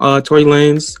of Tory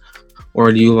Lanez,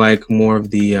 or do you like more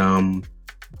of the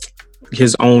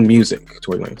his own music,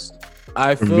 Tory Lanez?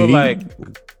 I feel like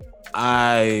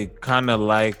I kind of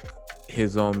like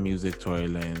his own music, Tory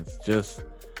Lanez, just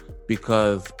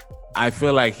because I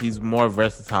feel like he's more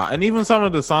versatile. And even some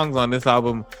of the songs on this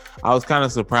album, I was kind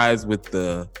of surprised with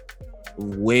the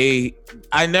way.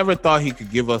 I never thought he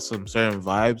could give us some certain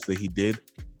vibes that he did.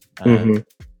 And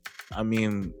I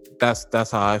mean,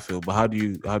 that's how I feel. But how do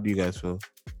you guys feel?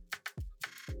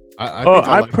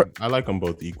 I like them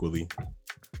both equally.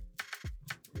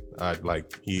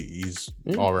 He's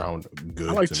all around good.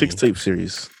 I like Chicks tape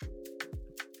series.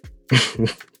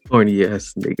 Horny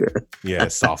ass nigga. Yeah,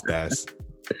 soft ass.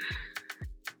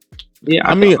 Yeah,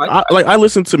 I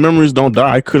listened to Memories Don't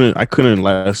Die. I couldn't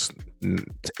last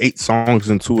 8 songs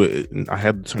into it, and I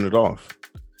had to turn it off.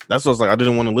 That's what I was like. I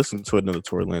didn't want to listen to another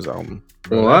Tory Lanez album.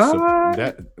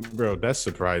 Bro, that's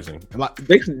surprising.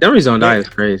 Memories Don't Die is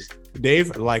crazy.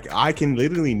 Dave, like I can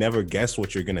literally never guess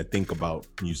what you're gonna think about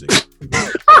music.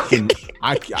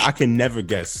 I can never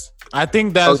guess. I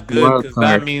think that's good because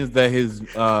that means that his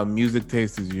music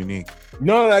taste is unique.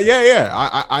 No,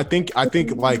 yeah. I think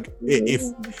like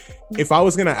if I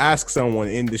was gonna ask someone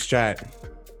in this chat,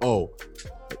 what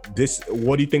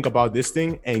do you think about this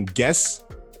thing, and guess,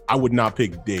 I would not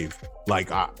pick Dave. Like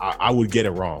I would get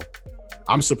it wrong.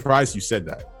 I'm surprised you said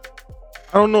that.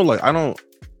 I don't know. Like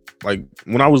like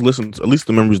when I was listening to, at least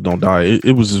the Memories Don't Die,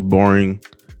 it was just boring,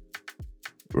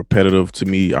 repetitive to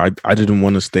me. I didn't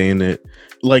want to stay in it.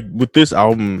 Like with this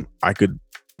album, I could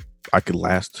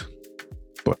last,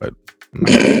 but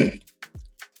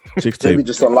Chicks Davey Tape.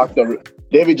 just unlocked the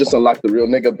real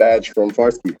nigga badge from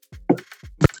Farsky.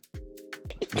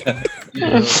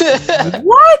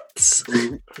 What?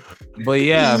 But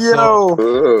yeah,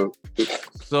 Yo.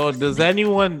 so does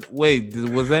anyone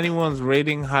was anyone's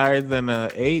rating higher than a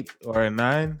 8 or a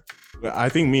 9? I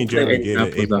think me and Jeremy gave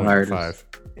it 8.5.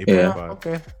 Yeah.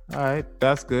 Okay, all right,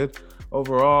 that's good.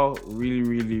 Overall, really,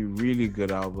 really, really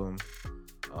good album.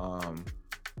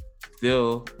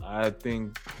 Still, I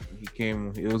think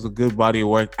it was a good body of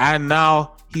work, and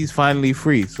now he's finally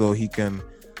free, so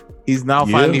he's now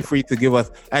finally free to give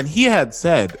us. And he had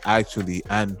said, actually,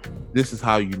 and this is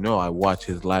how you know I watch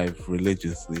his live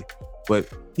religiously, but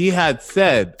he had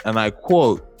said, and I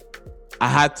quote, I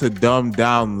had to dumb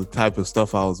down the type of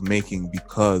stuff I was making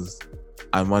because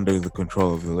I'm under the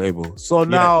control of the label. So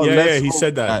now, he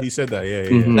said that.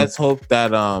 Mhm. let's hope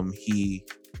that he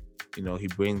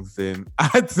brings in.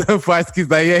 Farsky's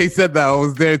like, yeah, he said that. I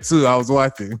was there too. I was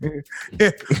watching.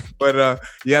 But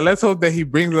let's hope that he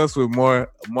brings us with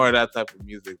more of that type of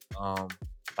music.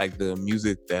 Like the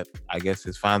music that I guess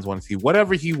his fans want to see.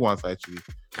 Whatever he wants, actually.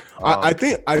 I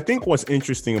think what's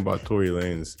interesting about Tory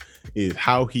Lanez is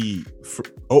how he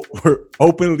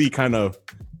openly kind of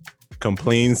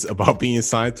complains about being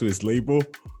signed to his label,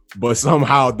 but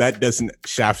somehow that doesn't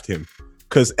shaft him.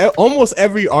 Because almost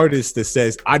every artist that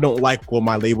says, I don't like what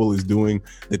my label is doing,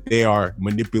 that they are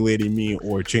manipulating me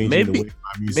or changing the way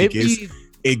my music is,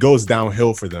 it goes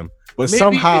downhill for them. But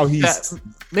somehow it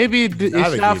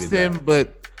shafts him,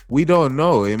 but we don't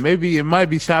know. It might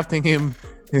be shafting him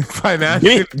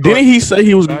financially. Didn't he say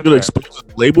he was going to expose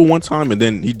his label one time and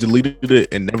then he deleted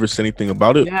it and never said anything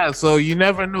about it? Yeah, so you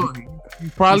never know.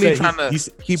 He's probably trying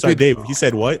to keep it. Dave, he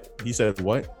said what? He said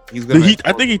what? I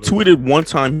think he tweeted one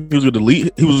time he was going to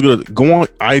delete. He was going to go on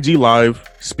IG Live,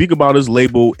 speak about his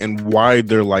label and why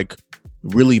they're like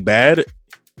really bad,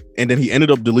 and then he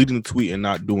ended up deleting the tweet and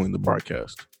not doing the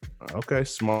broadcast. Okay,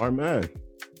 smart man.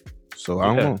 So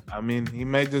I don't know. I mean, he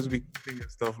might just be keeping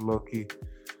stuff low key.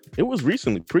 It was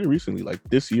pretty recently, like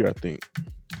this year, I think.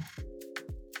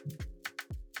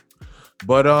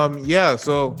 But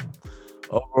so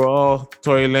overall,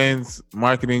 Tory Lanez,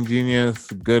 marketing genius,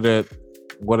 good at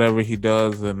whatever he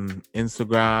does and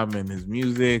Instagram and his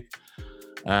music.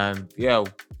 And yeah,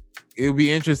 it'll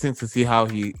be interesting to see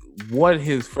what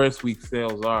his first week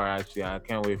sales are. Actually, I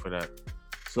can't wait for that.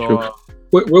 So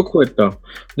real quick though,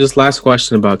 just last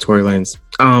question about Tory Lanez.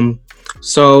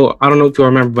 So I don't know if you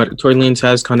remember, but Tory Lanez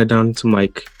has kind of done some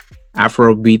like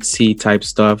Afrobeatsy type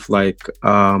stuff. Like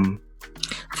I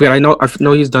forget. I know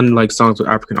he's done like songs with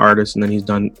African artists, and then he's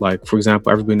done like, for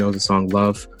example, everybody knows the song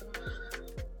 "Love,"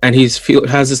 and has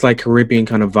this like Caribbean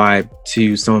kind of vibe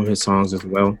to some of his songs as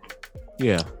well.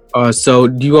 Yeah. So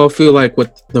do you all feel like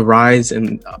with the rise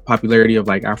and popularity of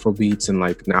like Afrobeats and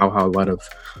like now how a lot of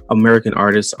American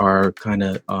artists are kind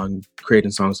of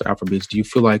creating songs to Afrobeats, do you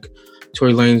feel like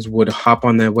Tory Lanez would hop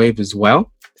on that wave as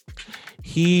well?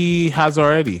 He has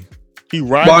already.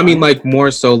 Well, I mean, like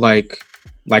more so like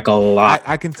a lot.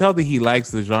 I can tell that he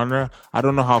likes the genre. I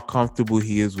don't know how comfortable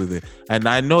he is with it, and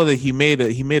I know that he made a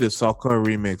soca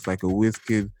remix, like a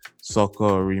Wizkid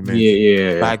soca remix.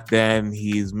 Yeah. Back then,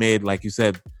 he's made, like you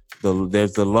said,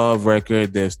 there's the Love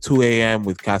record. There's 2 a.m.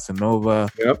 with Casanova.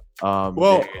 Yep.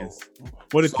 Well,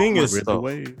 the thing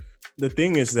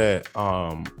is that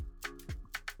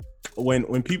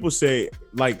when people say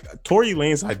like Tory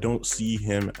Lanez, I don't see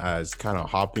him as kind of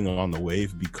hopping on the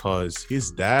wave because his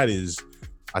dad is,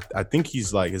 I think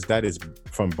his dad is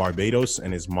from Barbados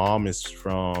and his mom is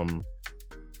from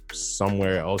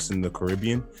somewhere else in the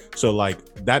Caribbean. So like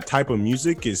that type of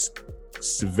music is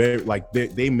very like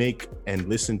they make and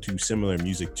listen to similar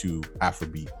music to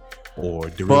Afrobeat or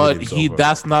derivatives.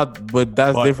 That's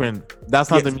different. That's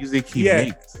not the music he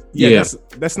makes. Yeah,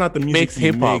 that's not the music makes he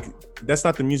hip-hop. That's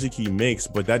not the music he makes,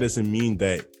 but that doesn't mean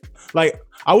that, like,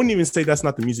 I wouldn't even say that's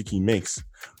not the music he makes.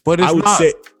 But I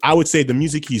would say the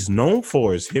music he's known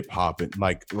for is hip hop, and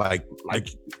like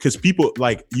because people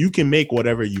like, you can make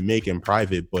whatever you make in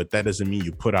private, but that doesn't mean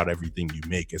you put out everything you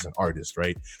make as an artist,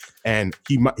 right? And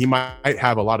he might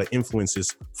have a lot of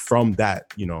influences from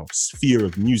that, sphere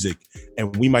of music,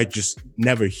 and we might just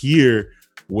never hear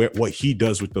what he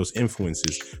does with those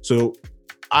influences. So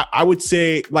I would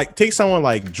say, like, take someone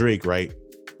like Drake, right?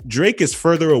 Drake is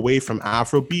further away from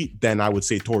Afrobeat than I would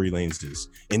say Tory Lanez is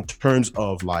in terms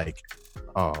of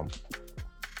how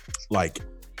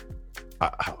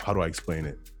do I explain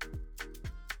it?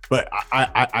 But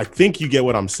I think you get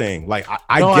what I'm saying. Like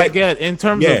I get in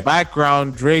terms of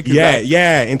background, Drake. Is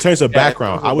in terms of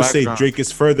background, I would say background. Drake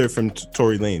is further from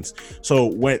Tory Lanez. So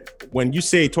when you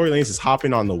say Tory Lanez is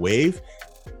hopping on the wave,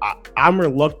 I'm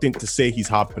reluctant to say he's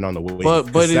hopping on the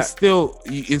wave. But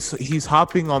he's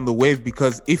hopping on the wave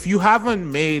because if you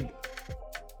haven't made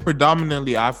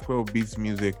predominantly Afro beats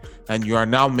music and you are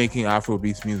now making Afro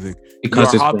beats music,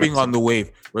 Because you're it's hopping on the wave,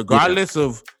 regardless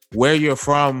of where you're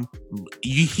from.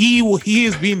 He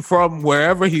has been from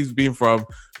wherever he's been from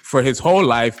for his whole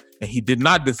life, and he did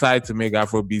not decide to make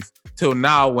Afro beats till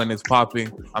now when it's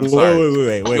popping. I'm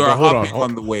sorry. Wait, you're hold hopping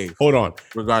on the wave. Hold on.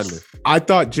 Regardless, I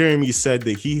thought Jeremy said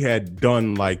that he had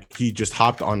done like he just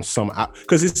hopped on some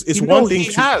because it's You one know thing.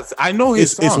 he has. I know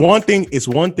his It's songs. one thing. It's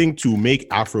one thing to make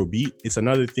Afrobeat. It's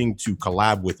another thing to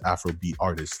collab with Afrobeat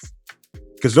artists.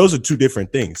 Because those are two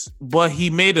different things. But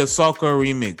he made a soccer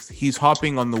remix. He's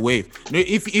hopping on the wave.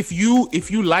 If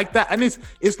you like that, and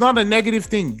it's not a negative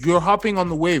thing. You're hopping on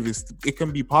the wave. It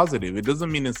can be positive. It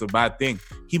doesn't mean it's a bad thing.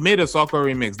 He made a soccer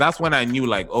remix. That's when I knew,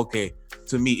 like, okay,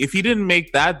 to me, if he didn't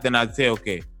make that, then I'd say,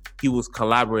 okay, he was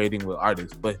collaborating with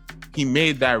artists. But he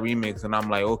made that remix, and I'm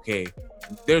like, okay,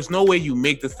 there's no way you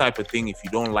make this type of thing if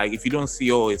you don't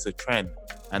see, oh, it's a trend,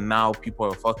 and now people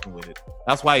are fucking with it.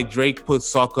 That's why Drake put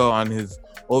soccer on his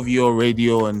OVO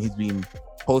radio, and he's been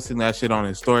posting that shit on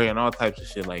his story and all types of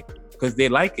shit, like, because they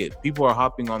like it. People are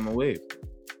hopping on the wave.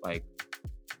 Like,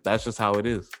 that's just how it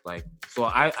is. Like, so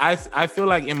I feel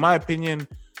like, in my opinion,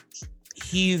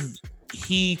 he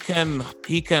can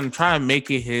try and make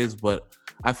it his, but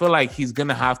I feel like he's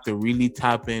gonna have to really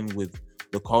tap in with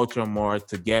the culture more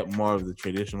to get more of the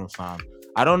traditional sound.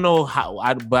 I don't know how,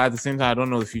 but at the same time, I don't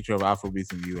know the future of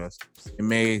Afrobeats in the US.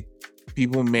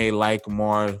 People may like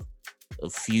more a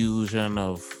fusion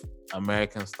of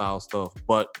American style stuff,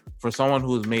 but for someone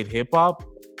who's made hip hop,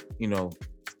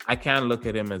 I can't look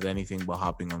at him as anything but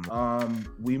hopping on.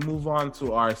 We move on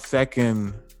to our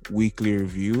second weekly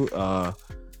review.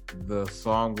 The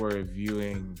song we're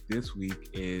reviewing this week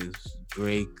is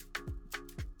Drake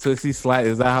Tootsie Slide.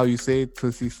 Is that how you say it?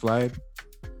 Tootsie Slide?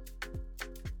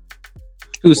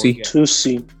 Tootsie.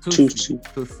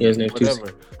 Yeah, his name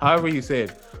whatever. However you say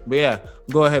it. But yeah,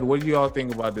 go ahead. What do you all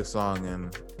think about this song?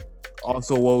 And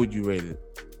also, what would you rate it?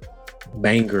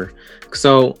 Banger.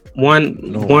 So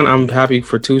one, I'm happy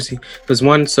for Tootsie because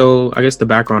so I guess the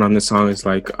background on this song is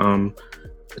like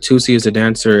Tootsie is a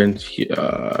dancer, and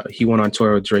he went on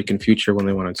tour with Drake and Future. When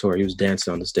they went on tour, he was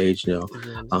dancing on the stage,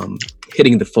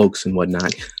 hitting the folks and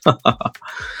whatnot.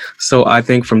 So I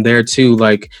think from there too,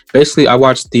 like, basically I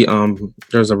watched the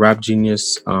there's a Rap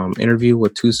Genius interview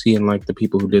with Tootsie and like the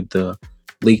people who did the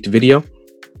leaked video.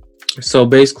 So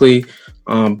basically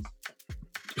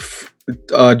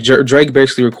Drake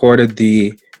basically recorded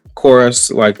the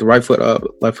chorus, like the right foot up,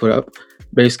 left foot up,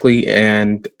 basically,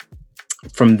 and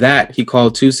from that he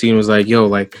called Tootsie and was like, yo,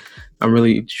 like, I'm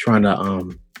really trying to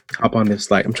hop on this,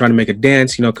 like, I'm trying to make a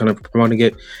dance, kind of promoting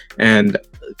it. And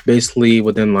basically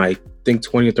within like I think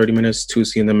 20 or 30 minutes,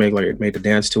 Tootsie and them made the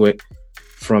dance to it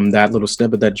from that little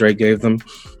snippet that Drake gave them.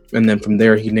 And then from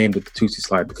there he named it the Tootsie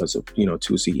Slide because of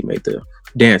Tootsie, he made the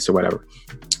dance or whatever.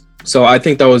 So I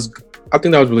think that was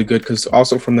really good because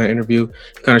also from that interview,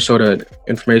 he kind of showed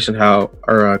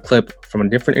a clip from a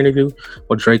different interview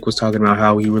where Drake was talking about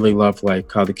how he really loved like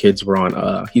how the kids were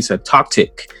on, he said Talk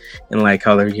Tick, and like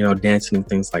how they're dancing and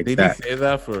things like that. Did he say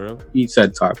that for real? He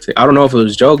said Talk Tick. I don't know if it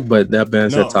was a joke, but that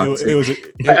band said Talk Tick.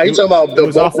 Are you talking about the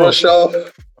Oprah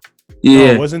show?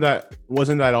 Yeah, no, wasn't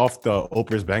that off the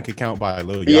Oprah's bank account by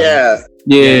Lil Yachty?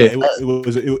 Yeah.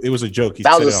 It was a joke.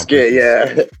 That was a skit. Yeah,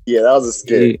 that was a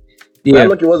skit. Yeah,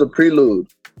 look, it was a prelude.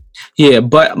 Yeah,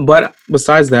 but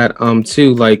besides that,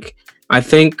 too, like, I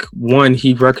think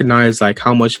he recognized like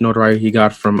how much notoriety he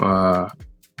got from what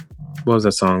was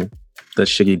that song that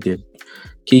Shiggy did?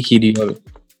 Kiki, do you know it?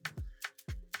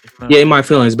 Yeah, In My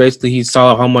Feelings. Basically, he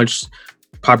saw how much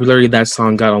popularity that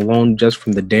song got alone just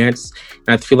from the dance,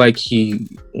 and I feel like he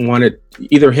wanted,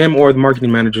 either him or the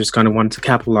marketing managers kind of wanted to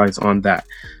capitalize on that,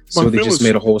 so they just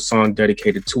made a whole song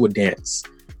dedicated to a dance.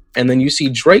 And then you see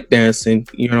Drake dancing,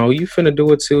 you finna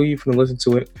do it too, you finna listen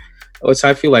to it, which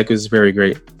I feel like is very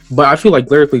great. But I feel like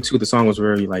lyrically too, the song was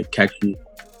very like catchy,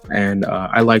 and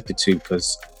I liked it too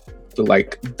because I feel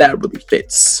like that really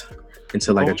fits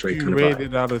into like a Drake kind of vibe.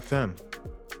 Rated out of 10.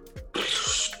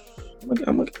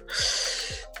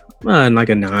 I'm like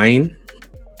a 9.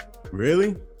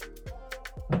 Really?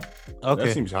 Okay,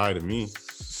 that seems high to me.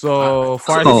 So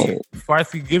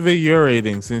Farsi, give it your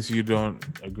rating since you don't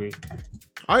agree.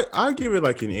 I give it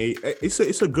like an 8.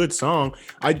 It's a good song.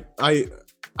 I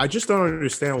just don't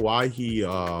understand why he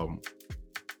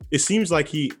it seems like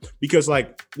because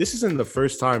like this isn't the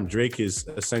first time Drake has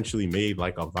essentially made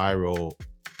like a viral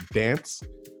dance,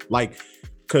 like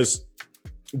because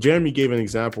Jeremy gave an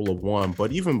example of one,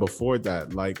 but even before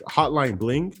that, like Hotline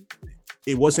Bling,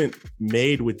 it wasn't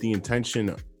made with the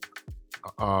intention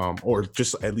or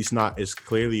just at least not as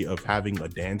clearly of having a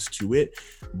dance to it.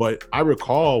 But I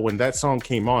recall when that song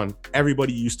came on,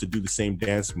 everybody used to do the same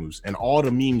dance moves and all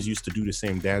the memes used to do the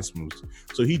same dance moves.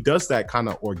 So he does that kind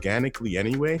of organically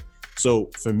anyway.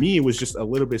 So for me, it was just a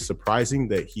little bit surprising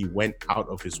that he went out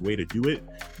of his way to do it.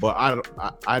 But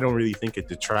I don't really think it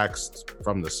detracts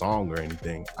from the song or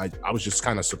anything. I was just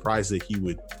kind of surprised that he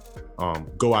would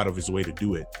go out of his way to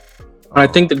do it. I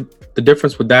think the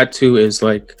difference with that too is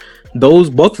like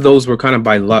both of those were kind of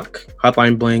by luck.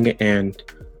 Hotline Bling and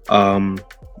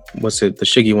what's it, the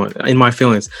Shiggy one, In My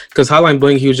Feelings. Because Hotline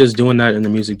Bling, he was just doing that in the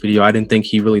music video. I didn't think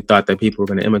he really thought that people were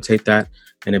going to imitate that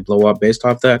and it blow up based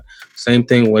off that. Same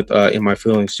thing with In My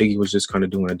Feelings. Shiggy was just kind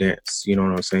of doing a dance. You know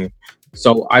what I'm saying?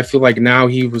 So I feel like now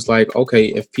he was like, okay,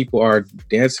 if people are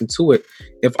dancing to it,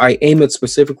 if I aim it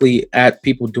specifically at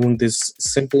people doing this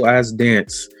simple as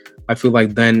dance, I feel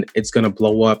like then it's going to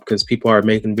blow up because people are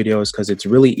making videos because it's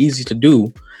really easy to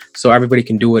do. So everybody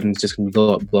can do it and it's just going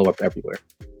to blow up everywhere.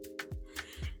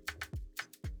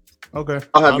 Okay.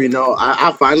 I'll have you know,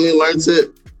 I finally learned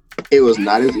it. It was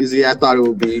not as easy as I thought it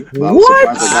would be. But I was What?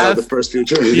 surprised I got out the first few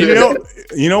tries.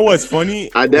 You know what's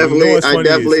funny? It definitely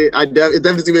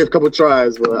took me a couple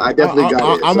tries, but I definitely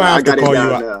got it. I'm gonna have to call you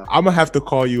out. Now. I'm gonna have to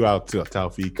call you out,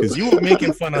 Taufi, because you were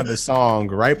making fun of the song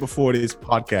right before this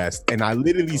podcast, and I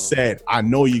literally said, "I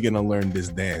know you're gonna learn this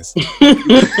dance." And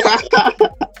you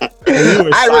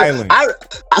were silent.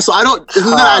 So I don't. It's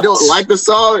not that I don't like the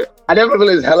song. I never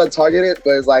really hella targeted,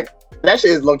 but it's like that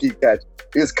shit is low key catchy.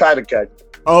 It's kind of catchy.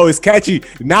 Oh, it's catchy.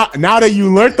 Now that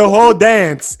you learned the whole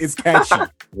dance, it's catchy.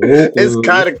 It's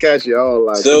kind of catchy. Oh,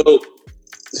 like so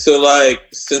like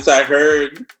since I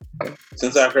heard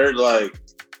like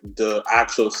the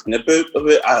actual snippet of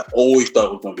it, I always thought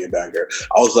it was gonna be a banger.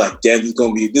 I was like, damn, this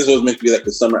was meant to be like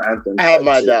the summer anthem. I had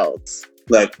my doubts.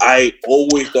 Like I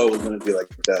always thought it was gonna be like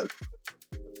that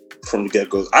from the get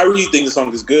go. I really think the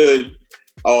song is good.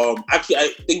 Actually,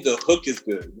 I think the hook is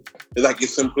good.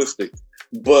 It's simplistic,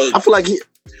 but I feel like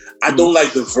I don't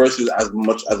like the verses as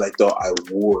much as I thought I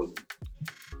would.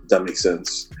 If that makes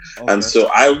sense. Okay. And so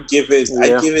I give it like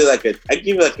a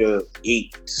 7,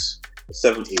 8.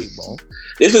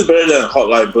 This is better than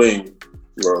Hotline Bling,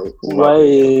 bro.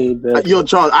 Way better. Yo,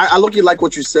 Charles, I look at like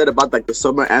what you said about like the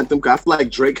summer anthem. Cause I feel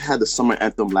like Drake had the summer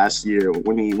anthem last year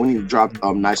when he dropped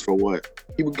Nice for What.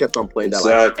 People kept on playing that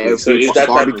like every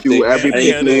barbecue, every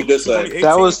picnic.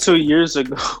 That was 2 years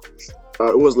ago.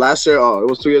 It was last year. Oh, it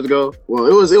was 2 years ago. Well,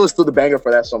 it was still the banger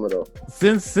for that summer though.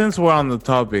 Since we're on the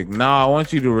topic, now I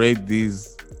want you to rate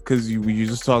these because you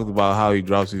just talked about how he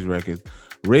drops these records.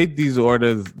 Rate these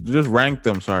orders. Just rank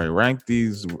them. Rank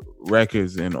these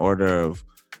records in order of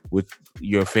with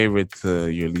your favorite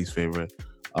to your least favorite.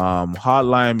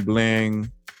 Hotline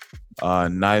Bling,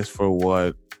 Nice for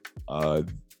What,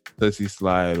 Tussy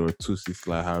Slide or Tussy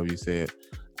Slide, however you say it,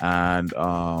 and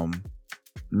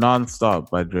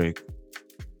Nonstop by Drake.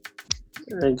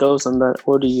 It goes in that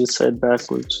order you said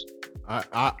backwards.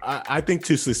 I think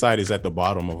Tussy Slide is at the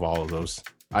bottom of all of those.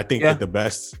 I think that the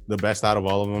best out of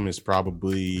all of them is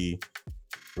probably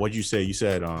what'd you say? You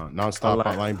said Nonstop,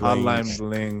 Hotline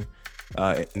Bling,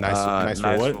 Nice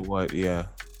for What? Yeah.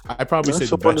 I probably say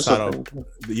the best out of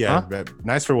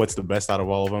Nice for What's the best out of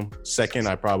all of them. Second,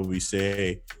 I probably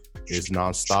say is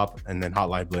Nonstop, and then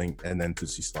Hotline Bling, and then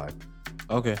Tussy Slide.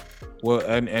 Okay. Well,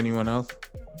 and anyone else?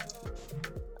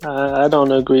 I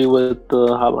don't agree with the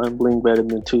Hotline Bling better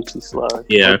than Tussy Slide.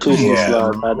 Yeah. Tussy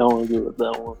Slide. I don't agree with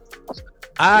that one.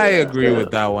 I agree with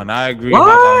that one. I agree.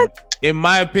 In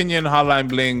my opinion, Hotline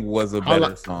Bling was a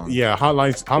better song. Yeah,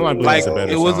 Hotline Bling was a better song.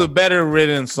 It was a better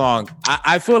written song.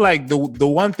 I feel like the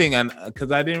one thing, and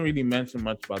because I didn't really mention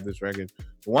much about this record,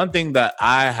 the one thing that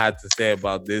I had to say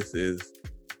about this is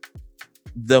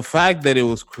the fact that it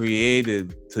was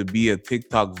created to be a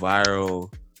TikTok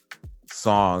viral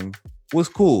song was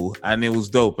cool and it was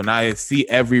dope. And I see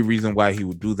every reason why he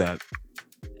would do that.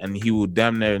 And he would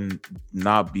damn near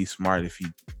not be smart if he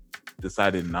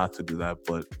decided not to do that.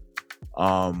 But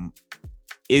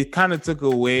it kind of took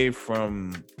away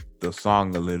from the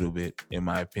song a little bit, in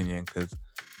my opinion, because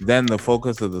then the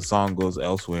focus of the song goes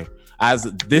elsewhere. Is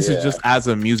just as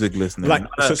a music listener, like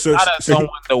not as someone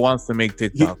that wants to make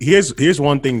TikTok. Here's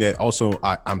one thing that also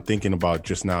I'm thinking about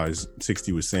just now is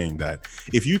 60 was saying that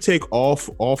if you take all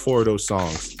 4 of those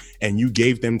songs and you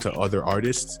gave them to other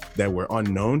artists that were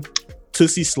unknown,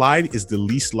 Tootsie Slide is the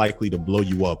least likely to blow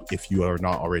you up if you are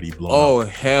not already blown Oh up.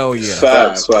 hell yeah!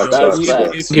 Facts.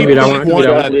 Give me that one.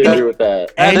 Definitely agree with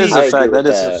that. That is I a agree fact. with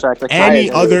That is a fact.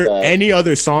 Any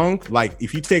other song, like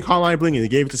if you take Hotline Bling and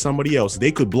gave it to somebody else,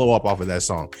 they could blow up off of that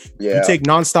song. Yeah. You take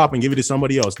Nonstop and give it to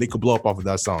somebody else, they could blow up off of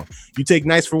that song. You take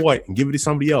Nice for What and give it to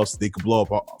somebody else, they could blow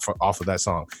up off of that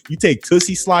song. You take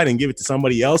Tootsie Slide and give it to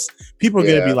somebody else, people are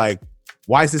gonna be like,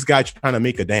 why is this guy trying to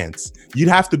make a dance? You'd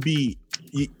have to be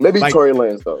maybe like, Tory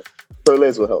Lanez though. Tory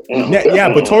Lanez will help.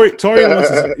 Yeah, but Tory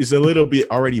Lanez is a little bit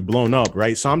already blown up,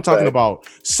 right? So I'm talking about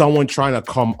someone trying to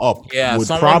come up would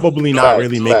probably not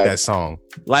really make that song.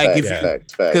 Like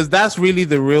because that's really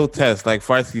the real test. Like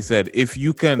Farsky said, if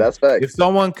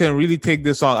someone can really take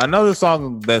this song, another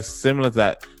song that's similar to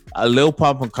that, Lil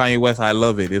Pump and Kanye West, I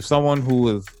love it. If someone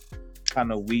who is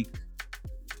kind of weak,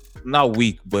 not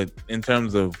weak, but in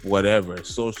terms of whatever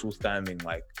social standing,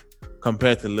 like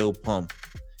compared to Lil Pump,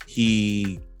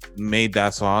 he made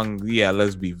that song,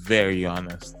 let's be very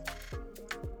honest,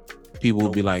 people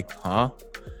will be like, huh?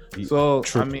 So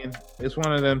true. I mean, it's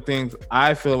one of them things.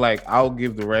 I feel like I'll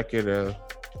give the record a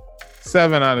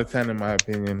 7 out of 10 in my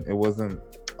opinion. It wasn't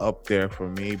up there for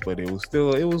me, but it was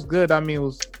good. I mean, it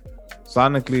was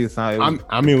sonically, it's not.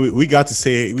 We got to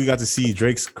see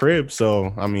Drake's crib,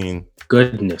 so I mean,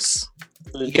 goodness.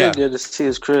 You can't get to see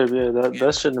his crib.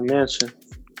 That's in the mansion.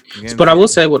 But I will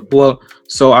say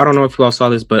so I don't know if you all saw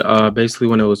this, but basically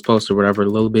when it was posted or whatever,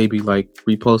 Lil Baby like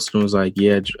reposted and was like,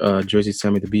 Jersey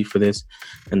sent me the beat for this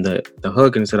and the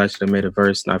hook, and said I should have made a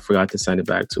verse and I forgot to send it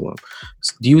back to him.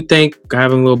 So do you think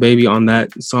having Lil Baby on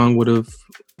that song would have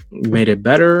made it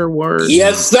better or worse?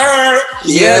 Yes, sir.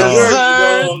 Yes, sir.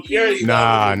 Nah. You already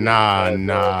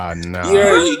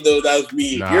know that's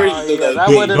me. Nah. You already know that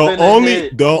would have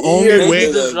been the only way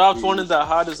they just dropped one of the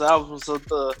hottest albums of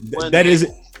that is.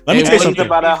 Let me tell you something.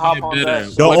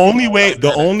 The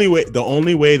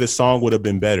only way the song would have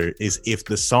been better is if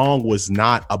the song was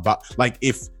not about, like,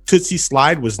 if Tootsie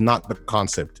Slide was not the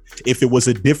concept. If it was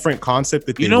a different concept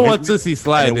that what Tootsie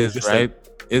Slide is, right?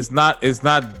 It's not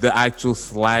the actual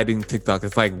sliding TikTok.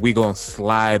 It's like we gonna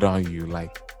slide on you,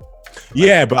 like.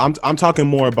 Yeah, but I'm talking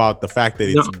more about the fact that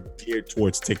it's geared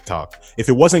towards TikTok. If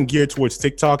it wasn't geared towards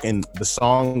TikTok and the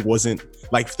song wasn't,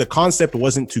 like, if the concept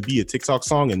wasn't to be a TikTok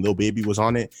song and Lil Baby was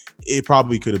on it, it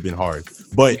probably could have been hard.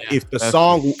 But if the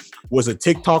song was a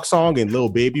TikTok song and Lil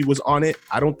Baby was on it,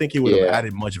 I don't think it would have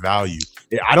added much value.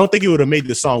 I don't think it would have made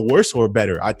the song worse or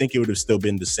better. I think it would have still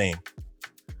been the same.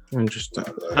 Interesting.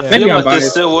 I feel like it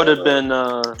still would have been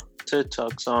a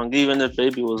TikTok song, even if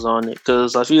Baby was on it,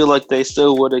 because I feel like they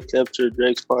still would have captured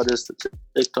Drake's part as the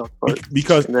TikTok part,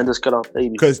 and then just cut off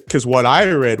Baby. Because what I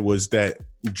read was that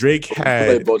Drake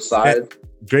had both sides.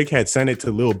 Drake had sent it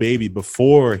to Lil Baby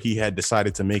before he had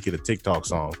decided to make it a TikTok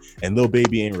song, and Lil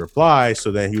Baby ain't reply.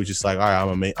 So then he was just like, "All right,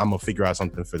 I'm gonna figure out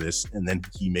something for this," and then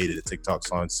he made it a TikTok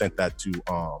song, sent that to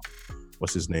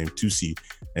what's his name, Tusi,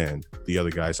 and the other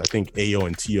guys. I think Ayo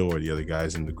and Tio are the other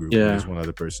guys in the group. Yeah. There's one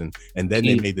other person, and then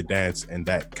they made the dance, and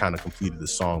that kind of completed the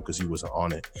song because he wasn't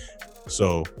on it.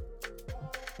 So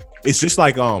it's just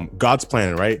like God's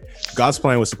Plan, right? God's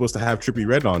Plan was supposed to have Trippie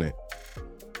Redd on it.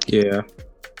 Yeah.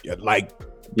 Yeah.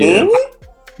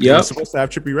 It's supposed to have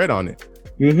Trippie Redd on it.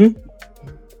 Mm-hmm.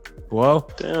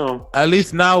 Well, damn. At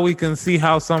least now we can see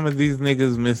how some of these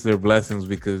niggas miss their blessings,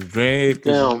 because Drake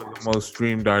is one of the most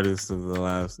streamed artists of the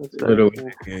last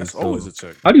decade. That's always a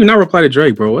check. How do you not reply to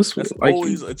Drake, bro? That's like,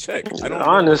 always a check.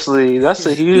 Honestly, that's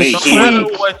a huge. No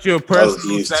matter what your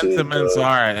personal sentiments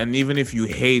are, and even if you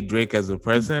hate Drake as a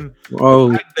person,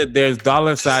 the fact that there's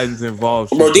dollar signs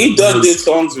involved. Bro, they've done these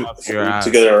songs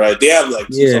together, right? They have like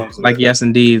two songs like Yes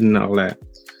Indeed and all that.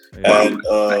 And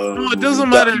no, it doesn't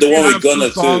matter. The one with Gunna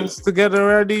songs together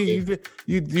already.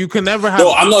 You can never have.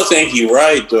 No, I'm not saying he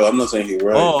right though.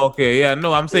 Oh, okay, yeah.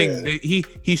 No, I'm saying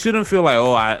he shouldn't feel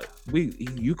like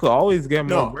you could always get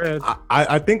more bread.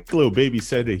 I think Lil Baby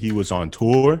said that he was on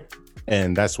tour,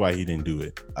 and that's why he didn't do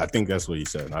it. I think that's what he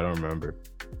said. I don't remember.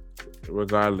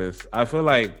 Regardless, I feel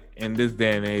like in this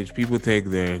day and age, people take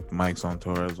their mics on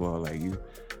tour as well. Like you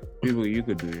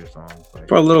could do your songs. Like,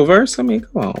 for a little verse, I mean,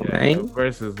 come on, man.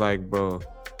 Verse is like, bro,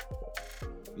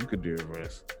 you could do your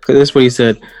verse. Cause that's what he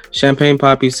said. Champagne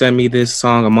Poppy sent me this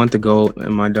song a month ago,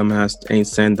 and my dumb ass ain't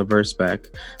send the verse back.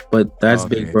 But that's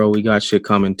big, bro. We got shit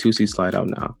coming. Tootsie Slide out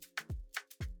now.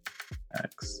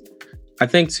 I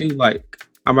think too, like,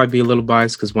 I might be a little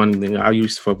biased because one thing I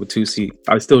used to fuck with Tootsie.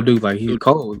 I still do. Like, he's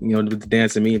cold, with the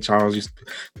dancing. Me and Charles used to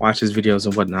watch his videos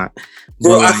and whatnot.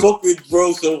 Bro, I fuck with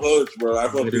bro so much, bro. I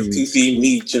fuck with Tootsie,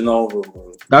 Meech, and all of them,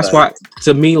 bro. That's why,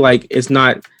 to me, like, it's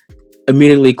not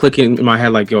immediately clicking in my head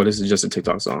like, yo, this is just a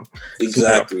TikTok song.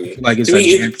 Exactly. Like it's to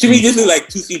me, this is like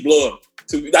 2C blow up.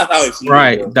 That's how it's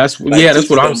right. That's that's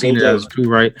what I'm seeing it as too,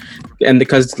 right? And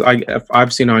because like if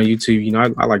I've seen it on YouTube, you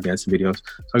know, I like dancing videos.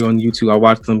 So I go on YouTube, I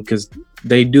watch them because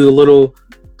they do the little.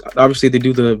 Obviously, they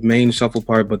do the main shuffle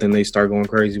part, but then they start going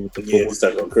crazy with the they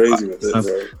start going crazy with it.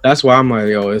 Bro. That's why I'm like,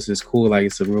 yo, this is cool. Like,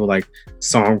 it's a real like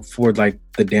song for like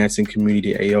the dancing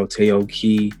community. Ayo, Teo,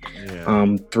 Key,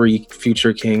 3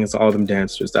 Future Kings, all them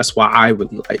dancers. That's why I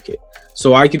would like it.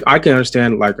 So I can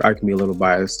understand. Like, I can be a little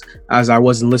biased as I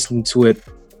wasn't listening to it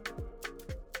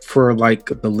for like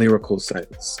the lyrical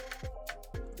sense.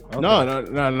 Okay.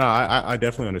 No. I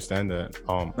definitely understand that.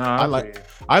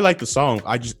 I like the song.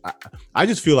 I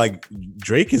just feel like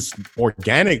Drake is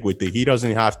organic with it. He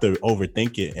doesn't have to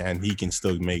overthink it, and he can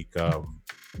still make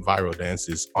viral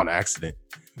dances on accident.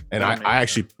 And I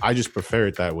just prefer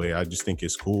it that way. I just think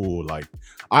it's cool. Like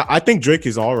I think Drake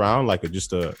is all around like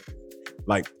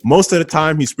like most of the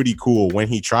time he's pretty cool. When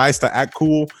he tries to act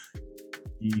cool,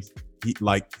 he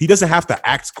doesn't have to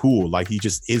act cool. Like he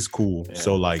just is cool. Yeah.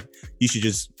 So like he should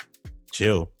just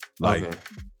chill, like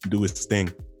do his thing.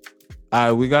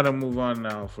 We gotta move on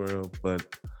now for real. But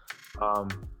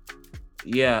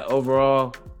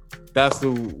overall, that's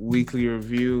the weekly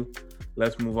review.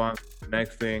 Let's move on to the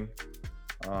next thing.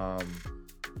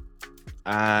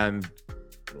 And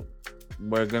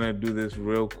we're gonna do this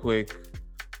real quick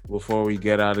before we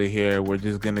get out of here. We're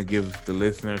just gonna give the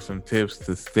listeners some tips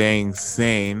to staying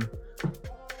sane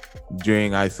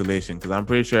during isolation, because I'm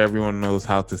pretty sure everyone knows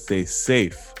how to stay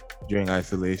safe during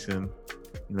isolation.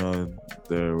 You know,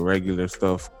 the regular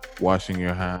stuff: washing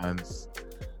your hands,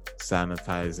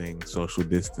 sanitizing, social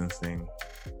distancing.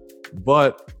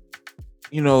 But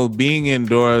you know, being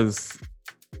indoors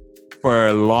for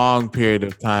a long period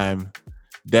of time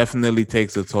definitely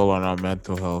takes a toll on our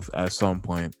mental health at some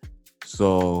point.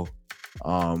 So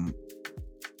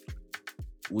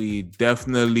we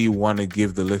definitely want to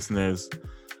give the listeners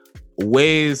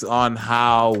ways on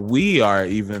how we are,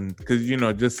 even because, you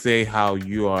know, just say how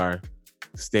you are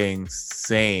staying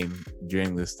sane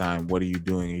during this time. What are you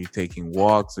doing? Are you taking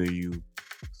walks?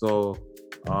 So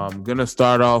I'm gonna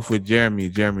start off with Jeremy.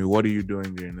 Jeremy, what are you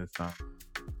doing during this time?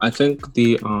 I think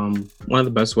the one of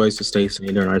the best ways to stay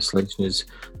sane during isolation is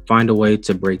find a way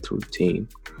to break the routine.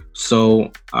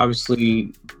 So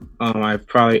obviously, I've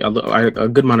probably a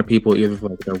good amount of people either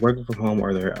like they're working from home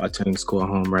or they're attending school at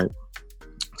home, right?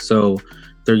 So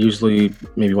they're usually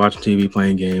maybe watching TV,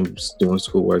 playing games, doing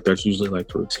schoolwork. That's usually like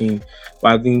the routine.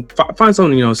 But I think find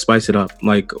something, you know, spice it up.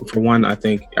 Like for one, I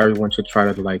think everyone should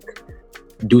try to like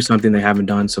do something they haven't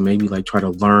done. So maybe like try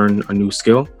to learn a new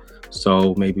skill.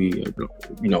 So maybe,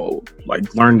 you know,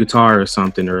 like learn guitar or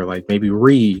something, or like maybe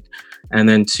read. And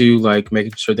then 2, like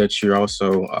making sure that you're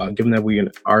also, given that we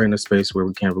are in a space where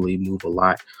we can't really move a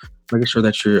lot, making sure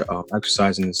that you're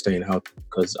exercising and staying healthy,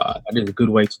 because that is a good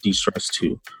way to de-stress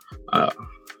too.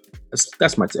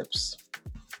 That's my tips.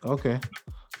 Okay.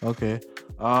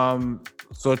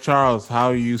 So Charles, how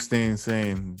are you staying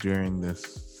sane during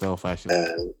this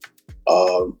self-isolation?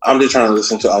 I'm just trying to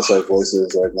listen to outside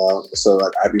voices right now. So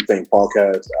like I be playing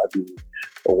podcasts, I be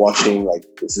watching like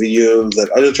videos,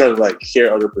 like I just try to like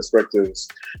hear other perspectives.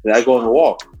 Then I go on a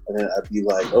walk, and then I'd be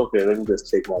like, okay, let me just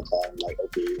take my time. Like,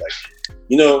 okay, like,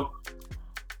 you know,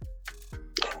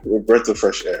 a breath of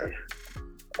fresh air.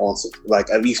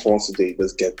 At least once a day,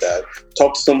 just get that.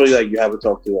 Talk to somebody like you haven't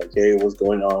talked to, like, hey, what's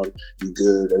going on? You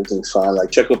good? Everything's fine.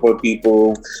 Like, check up on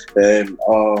people. And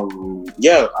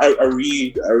I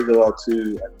read a lot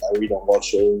too. I read on watch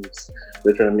shows.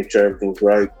 They're trying to make sure everything's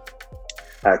right.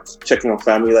 Checking on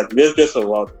family. Like, there's just a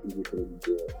lot you can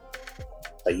do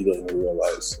that you don't even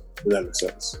realize. Does that make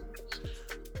sense?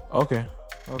 Okay.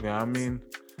 I mean,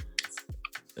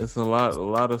 it's a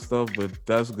lot of stuff, but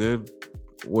that's good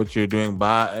what you're doing.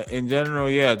 But in general,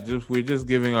 we're just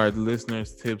giving our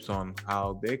listeners tips on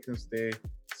how they can stay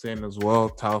sane as well.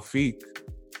 Taufik,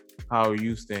 how are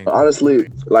you staying? Honestly,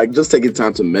 like just taking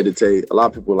time to meditate. A lot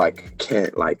of people like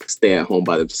can't like stay at home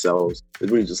by themselves.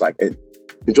 It's really just like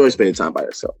enjoy spending time by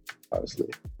yourself.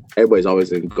 Honestly, everybody's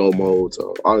always in go mode,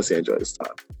 so honestly, enjoy this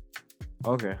time.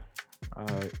 Okay, all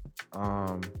right.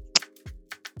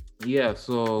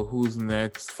 So who's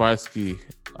next? Farsky,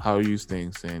 how are you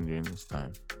staying sane during this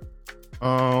time?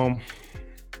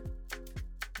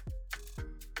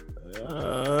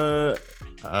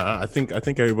 I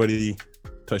think everybody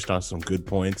touched on some good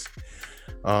points.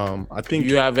 I think.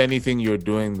 Do you have anything you're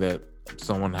doing that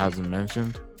someone hasn't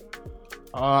mentioned?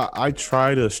 I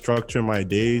try to structure my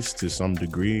days to some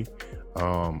degree.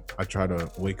 I try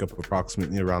to wake up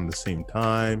approximately around the same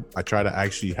time. I try to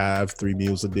actually have 3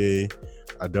 meals a day.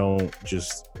 I don't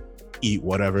just eat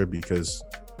whatever because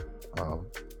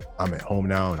I'm at home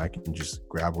now and I can just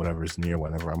grab whatever is near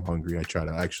whenever I'm hungry. I try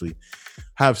to actually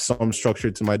have some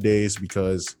structure to my days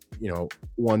because,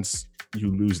 once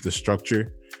you lose the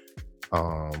structure,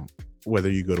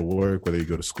 whether you go to work, whether you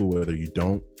go to school, whether you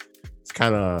don't, it's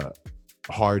kind of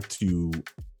hard to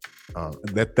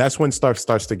that's when stuff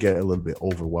starts to get a little bit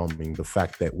overwhelming. The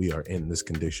fact that we are in this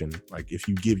condition, like if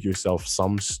you give yourself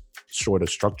some sort of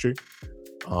structure,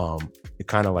 it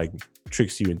kind of like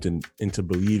tricks you into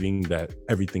believing that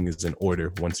everything is in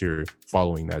order once you're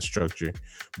following that structure.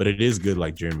 But it is good,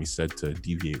 like Jeremy said, to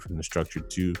deviate from the structure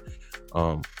too.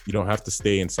 You don't have to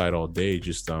stay inside all day.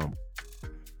 Just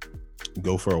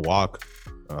go for a walk,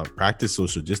 practice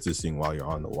social distancing while you're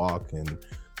on the walk, and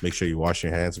make sure you wash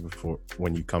your hands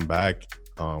when you come back.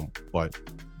 But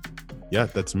yeah,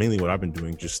 that's mainly what I've been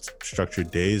doing, just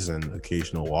structured days and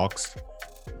occasional walks,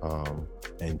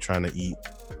 and trying to eat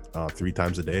 3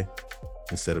 times a day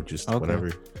instead of just whatever.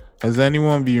 Has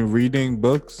anyone been reading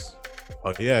books?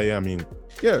 Oh yeah. I mean,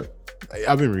 yeah,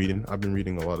 I've been reading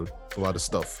a lot of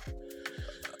stuff.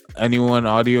 Anyone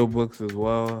audiobooks as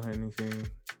well? Anything?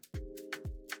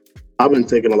 I've been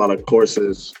taking a lot of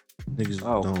courses.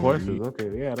 Courses.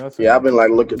 Okay, yeah, that's I've been like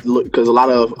look because a lot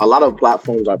of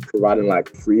platforms are providing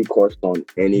like free courses on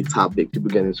any topic. People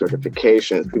getting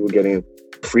certifications, people getting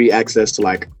free access to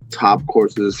like top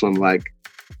courses from like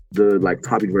the like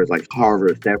top universities like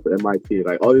Harvard, Stanford, MIT,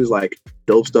 like all these like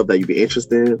dope stuff that you'd be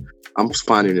interested in. I'm just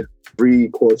finding free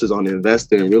courses on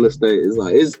investing and real estate. It's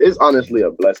like it's honestly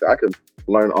a blessing. I could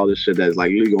learn all this shit that's like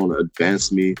really going to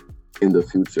advance me in the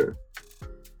future.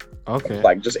 Okay,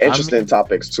 like just interesting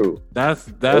topics too. That's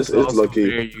also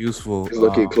very useful. It's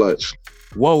looking clutch.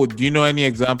 Whoa, do you know any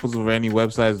examples of any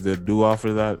websites that do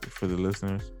offer that for the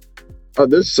listeners?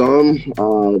 There's some.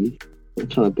 I'm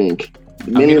trying to think.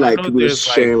 Many like people just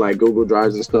sharing like Google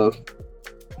Drives and stuff.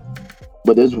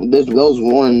 But there was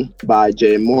one by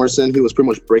Jay Morrison. He was pretty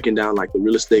much breaking down like the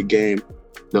real estate game.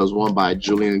 There was one by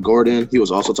Julian Gordon. He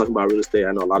was also talking about real estate.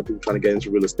 I know a lot of people trying to get into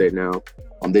real estate now.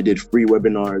 They did free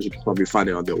webinars. You can probably find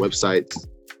it on their websites.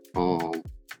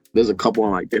 There's a couple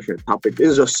on like different topics.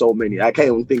 There's just so many. I can't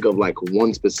even think of like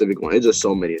one specific one. It's just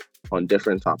so many on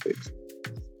different topics.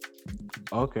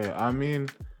 Okay, I mean,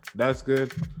 that's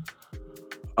good.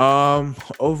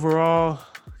 Overall,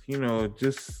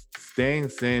 just staying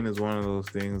sane is one of those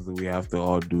things that we have to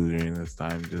all do during this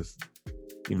time. Just,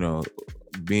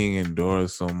 being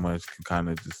indoors so much can kind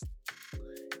of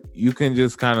you can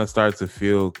just kind of start to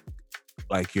feel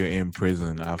like you're in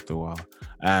prison after a while.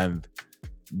 And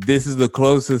this is the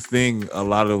closest thing a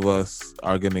lot of us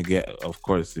are going to get. Of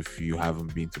course, if you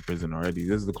haven't been to prison already,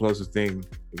 this is the closest thing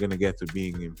you're going to get to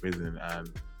being in prison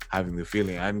and having the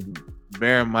feeling. And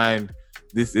bear in mind,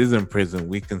 this isn't prison.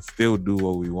 We can still do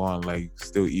what we want, like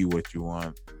still eat what you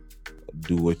want,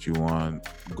 do what you want,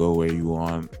 go where you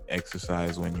want,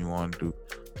 exercise when you want to,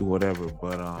 do whatever.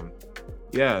 But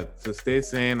yeah, to stay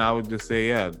sane, I would just say,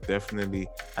 yeah, definitely.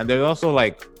 And there's also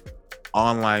like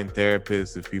online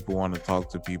therapists if people want to talk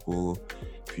to people,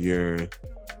 if you're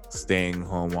staying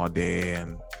home all day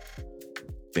and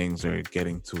things are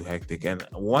getting too hectic. And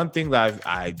one thing that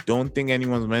I don't think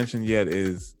anyone's mentioned yet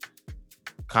is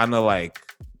kind of like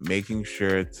making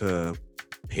sure to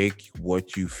pick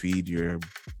what you feed your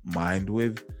mind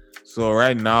with. So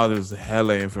right now there's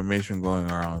hella information going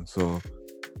around, so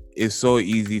it's so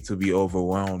easy to be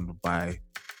overwhelmed by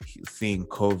seeing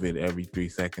COVID every 3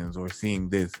 seconds or seeing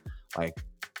this. Like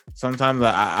sometimes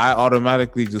I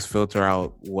automatically just filter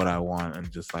out what I want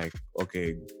and just like,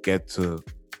 okay, get to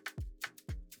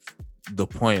the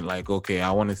point. Like, okay,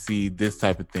 I want to see this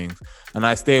type of things, and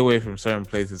I stay away from certain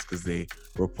places because they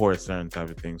report certain type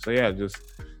of things. So yeah, just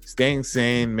staying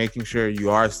sane, making sure you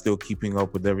are still keeping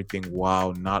up with everything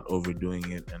while not overdoing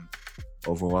it and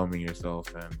overwhelming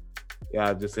yourself. And yeah,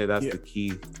 I'd just say that's the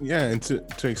key. Yeah, and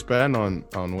to expand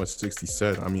on what 60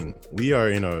 said, I mean, we are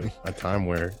in a time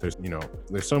where there's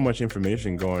so much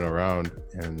information going around,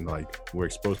 and like we're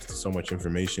exposed to so much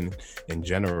information in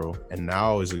general, and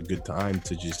now is a good time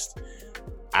to just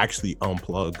actually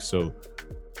unplug. So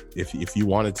if you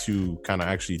wanted to kind of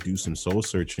actually do some soul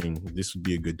searching, this would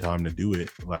be a good time to do it.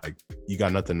 Like you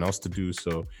got nothing else to do,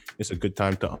 so it's a good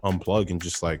time to unplug and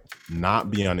just like not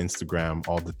be on Instagram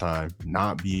all the time,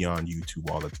 not be on YouTube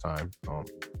all the time.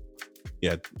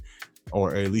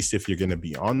 Or at least if you're gonna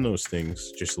be on those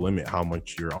things, just limit how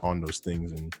much you're on those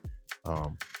things. And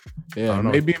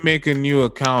maybe make a new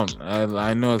account.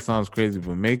 I know it sounds crazy,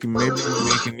 but maybe make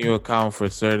a new account for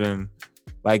certain.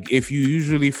 Like if you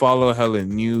usually follow hella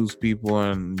news people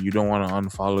and you don't want to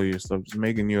unfollow your stuff, just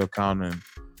make a new account and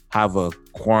have a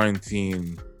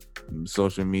quarantine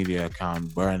social media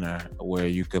account burner where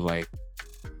you could like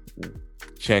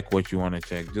check what you want to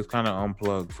check. Just kind of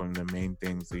unplug from the main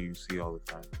things that you see all the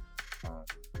time.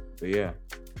 But yeah,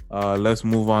 let's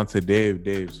move on to Dave.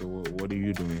 Dave, so what are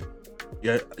you doing?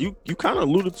 Yeah, you kind of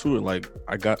alluded to it. Like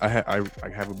I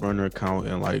have a burner account,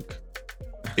 and like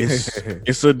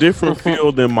it's a different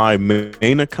feel than my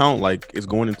main account. Like it's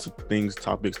going into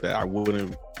topics that I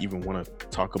wouldn't even want to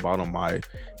talk about on my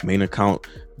main account.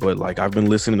 But like I've been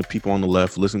listening to people on the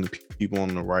left, listening to people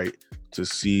on the right to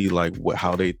see like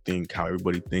how they think, how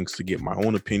everybody thinks, to get my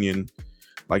own opinion.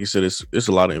 Like you said, it's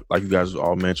a lot of, like you guys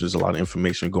all mentioned, there's a lot of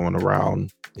information going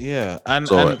around. Yeah, and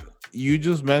you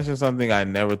just mentioned something I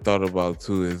never thought about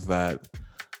too, is that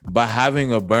by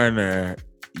having a burner,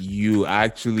 you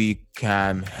actually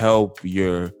can help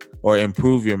or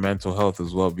improve your mental health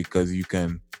as well, because you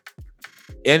can,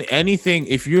 in anything,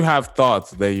 if you have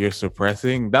thoughts that you're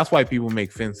suppressing, that's why people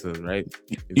make Finstas, right?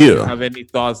 If you have any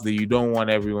thoughts that you don't want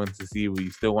everyone to see, but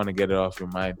you still want to get it off your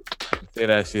mind, say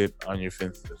that shit on your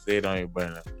Finsta, say it on your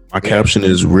burner. My caption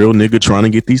is "real nigga trying to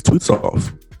get these tweets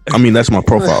off." I mean, that's my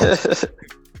profile.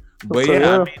 But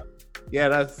yeah, I mean, yeah,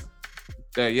 that's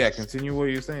continue what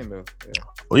you're saying though. Yeah.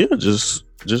 Well, yeah, just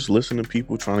listen to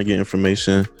people trying to get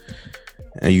information,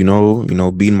 and you know,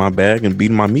 beating my bag and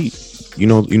beating my meat. You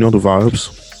know the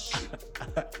vibes.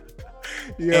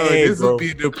 Yo, this would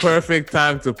be the perfect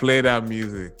time to play that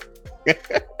music.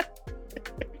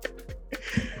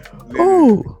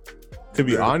 Oh, to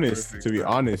be honest,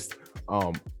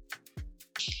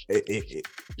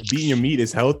 beating your meat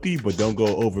is healthy, but don't go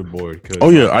overboard.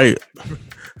 You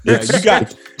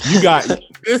got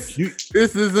this.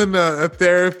 This isn't a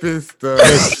therapist.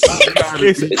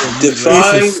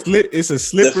 It's a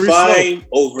slippery slope.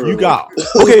 Over. You got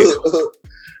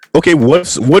okay.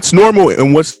 What's normal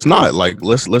and what's not? Like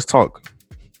let's talk.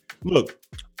 Look.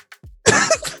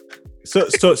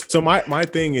 So my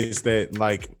thing is that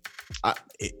like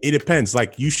it depends.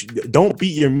 Like don't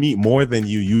beat your meat more than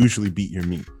you usually beat your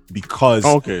meat, because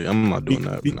I'm not doing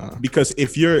that. Because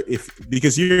if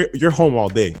you're home all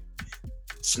day,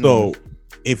 so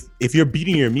if you're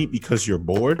beating your meat because you're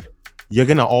bored, you're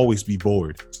gonna always be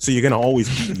bored. So you're gonna always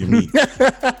beat your meat.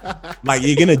 Like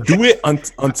you're gonna do it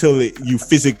until you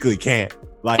physically can't.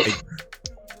 Like.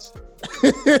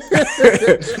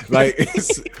 Like,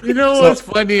 you know what's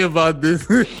funny about this?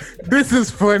 This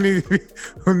is funny,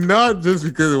 not just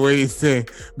because of the way you're saying,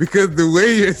 because the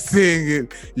way you're saying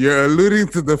it, you're alluding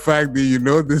to the fact that you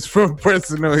know this from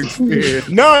personal experience.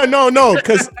 No,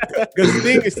 because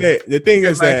the thing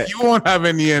is that you won't have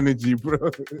any energy,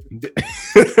 bro.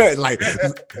 Like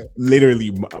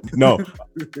literally, no,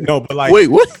 but like, wait,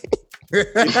 what?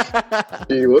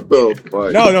 Hey, what the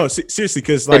fuck? No, seriously,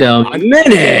 because like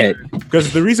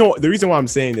because the reason why I'm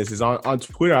saying this is on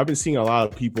Twitter, I've been seeing a lot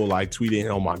of people like tweeting,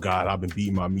 "Oh my god, I've been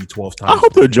beating my meat 12 times." I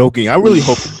hope they're joking. I really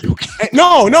hope they're joking.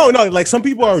 No. Like some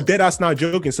people are dead ass not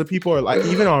joking. Some people are like,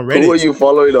 even on Reddit. Who are you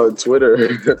following on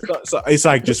Twitter? So it's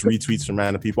like just retweets from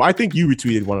random people. I think you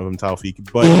retweeted one of them, Taufik,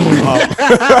 but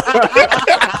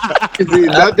see,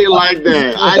 nothing like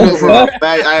that. I know for a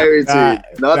fact I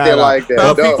retweet. Nothing like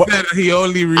that. Taufik said he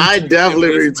only retweeted. I definitely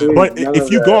retweet. But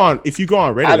if you go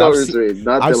on Reddit, I don't retweet.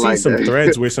 I've seen like some that.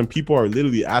 threads where some people are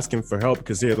literally asking for help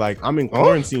because they're like, I'm in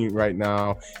quarantine right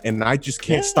now and I just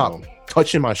can't stop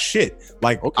touching my shit.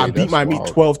 Like I beat my meat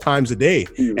 12 times a day,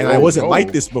 and I wasn't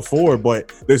like this before,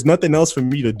 but there's nothing else for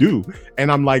me to do.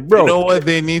 And I'm like, bro, you know what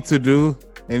they need to do?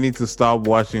 They need to stop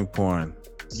watching porn.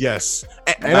 Yes,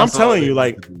 and I'm telling you,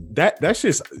 like that's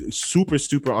just super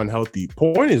unhealthy.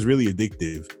 Porn is really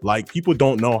addictive. Like people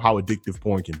don't know how addictive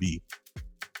porn can be.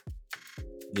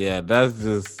 Yeah, that's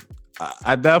just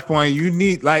at that point you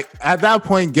need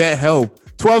get help.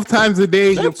 12 times a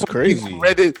day. That's crazy.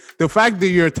 Reddit. The fact that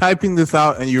you're typing this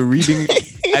out and you're reading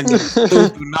it and you still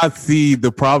do not see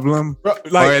the problem, bro,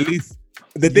 like, or at least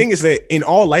the thing is that in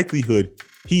all likelihood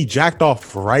he jacked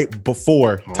off right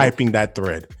before typing that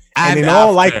thread. And in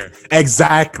all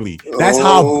exactly. That's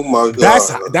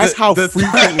that's how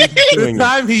frequently he's doing the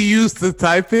time he used to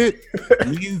type it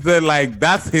means that like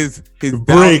that's his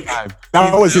break. Downtime.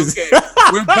 That was his. Okay,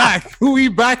 we're back. We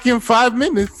back in 5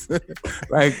 minutes.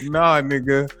 Like, nah,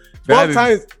 nigga.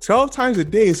 12 times a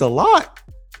day is a lot.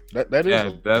 That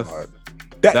is.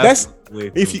 That's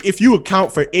if you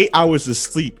account for 8 hours of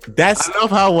sleep. I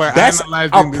love how that's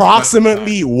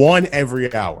approximately one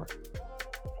every hour.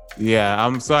 Yeah,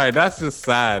 I'm sorry. That's just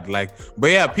sad. Like, but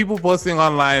yeah, people posting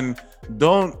online,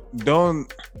 don't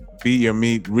beat your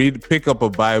meat. Pick up a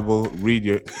Bible,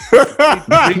 read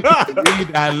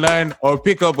and learn, or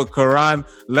pick up a Quran,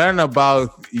 learn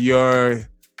about your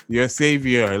your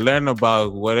savior. Learn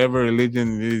about whatever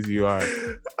religion it is you are.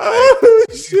 Oh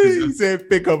shit! He said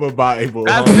pick up a Bible.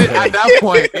 That's it. At that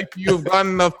point, if you've gone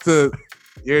enough to,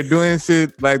 you're doing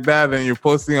shit like that, and you're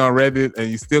posting on Reddit, and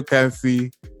you still can't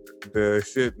see the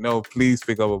shit. No, please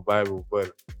pick up a Bible.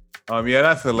 But yeah,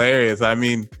 that's hilarious. I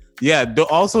mean, yeah.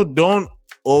 Also, don't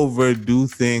overdo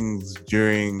things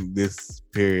during this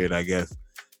period. I guess.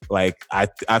 Like I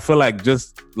feel like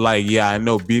just like I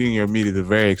know beating your meat is a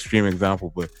very extreme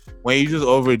example, but when you're just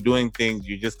overdoing things,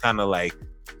 you're just kind of like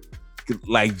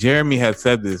Jeremy had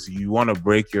said this. You want to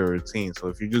break your routine, so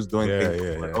if you're just doing things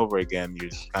over and over again, you're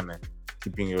just kind of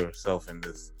keeping yourself in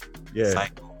this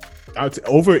cycle.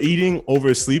 Overeating,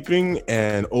 oversleeping,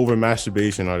 and over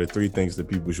masturbation are the three things that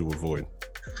people should avoid.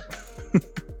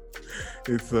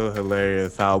 It's so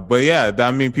hilarious how, but yeah, I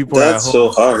mean, people that's are so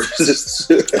hard.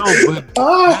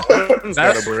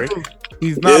 that's true.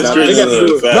 He's not.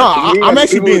 I'm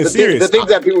actually being serious. The things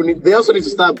that people need, they also need to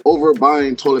stop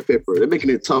overbuying toilet paper. They're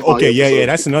making it tough. Okay, yeah,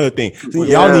 that's another thing.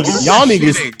 Y'all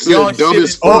niggas, y'all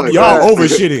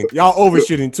overshitting. Y'all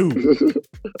overshitting too.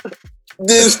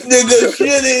 This nigga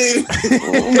shitting.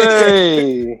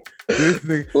 Hey.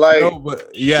 Like, no,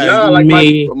 but like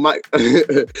me. my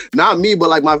not me, but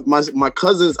like my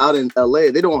cousins out in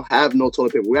LA, they don't have no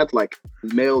toilet paper. We have to like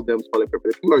mail them toilet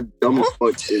paper. People are dumb as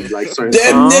fuck. Is like certain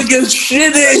niggas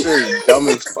shitting. Dumb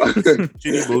as fuck.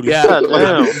 Shitty booty. Yeah,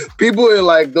 damn. People in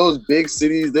like those big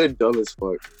cities, they're dumb as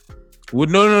fuck. Well,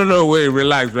 no, wait,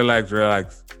 relax.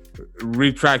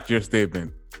 Retract your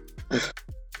statement.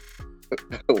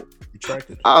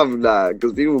 I'm not,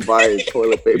 because people buy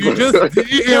toilet paper. Did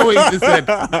you hear what you just said?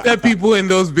 You said people in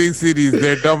those big cities,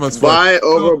 they're dumb as fuck.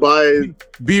 Buy.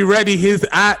 Be ready. His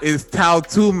is Tao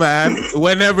too, man.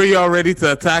 Whenever you're ready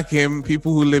to attack him,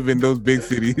 people who live in those big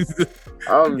cities.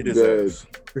 I'm dead.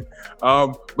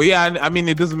 But yeah, I mean,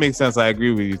 it doesn't make sense. I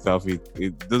agree with you, Taufik.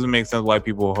 It doesn't make sense why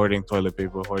people are hoarding toilet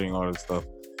paper, hoarding all this stuff.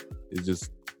 It's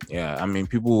just, I mean,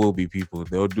 people will be people.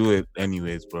 They'll do it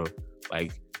anyways, bro.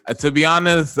 Like, to be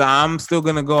honest, I'm still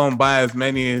gonna go and buy as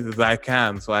many as I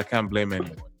can, so I can't blame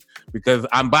anyone, because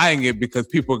I'm buying it because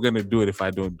people are gonna do it if I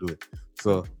don't do it.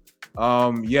 So,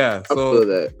 so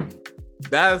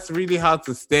that's really how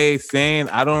to stay sane.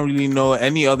 I don't really know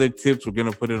any other tips. We're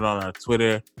gonna put it on our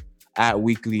Twitter at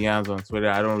Weekly Yams on Twitter.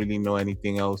 I don't really know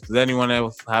anything else. Does anyone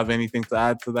else have anything to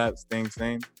add to that? Staying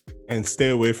sane and stay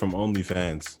away from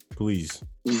OnlyFans, please.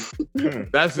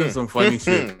 That's just some funny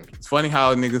shit. It's funny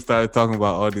how niggas started talking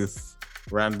about all this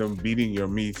random beating your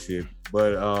meat shit.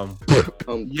 But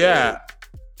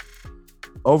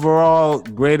overall,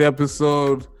 great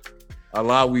episode. A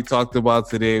lot we talked about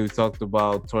today. We talked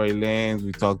about Tory Lanez.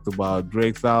 We talked about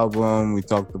Drake's album. We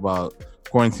talked about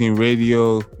Quarantine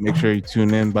Radio. Make sure you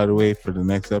tune in, by the way, for the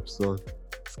next episode.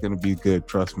 It's gonna be good.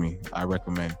 Trust me. I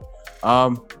recommend.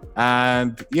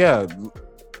 And yeah,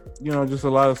 just a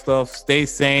lot of stuff. Stay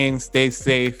sane, stay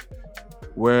safe.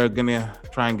 We're gonna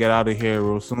try and get out of here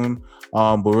real soon.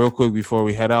 But real quick before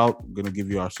we head out, I'm gonna give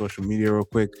you our social media real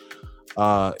quick.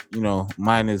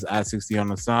 Mine is at 60 on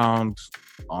the sound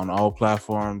on all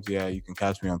platforms. Yeah, you can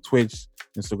catch me on Twitch,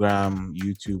 Instagram,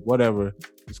 YouTube, whatever.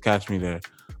 Just catch me there.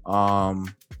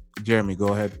 Jeremy, go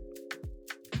ahead.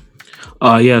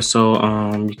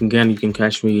 So you can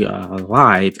catch me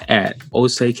live at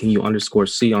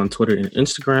OSayKingU_C on Twitter and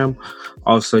Instagram.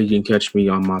 Also, you can catch me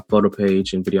on my photo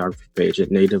page and videography page at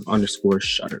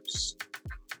native_shutters.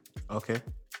 Okay.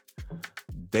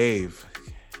 Dave,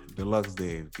 Deluxe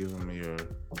Dave, give him your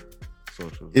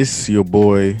socials. It's your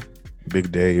boy,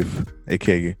 Big Dave,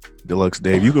 aka Deluxe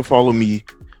Dave. You can follow me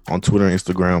on Twitter and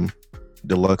Instagram,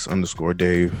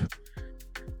 Deluxe_Dave.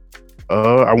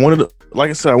 I wanted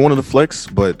to flex,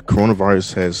 but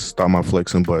coronavirus has stopped my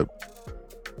flexing. But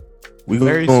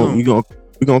we're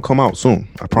gonna come out soon.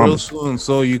 I promise. Real soon,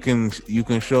 so you can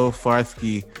show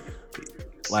Farsky.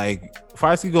 Like,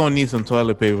 Farsky gonna need some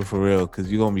toilet paper for real,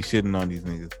 because you're gonna be shitting on these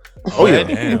niggas. Oh yeah,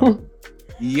 damn.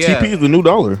 Yeah. TP is the new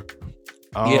dollar.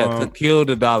 To kill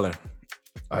the dollar.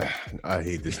 I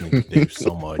hate this nigga Dave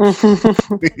so much.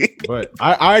 But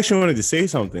I actually wanted to say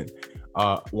something.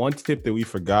 One tip that we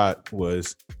forgot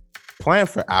was plan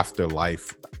for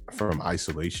afterlife from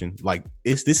isolation. Like,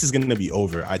 this is gonna be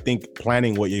over. I think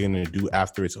planning what you're gonna do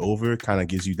after it's over kind of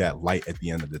gives you that light at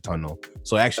the end of the tunnel.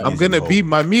 So actually, I'm gonna beat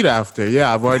my meat after.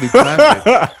 Yeah, I've already planned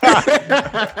it.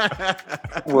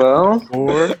 Well,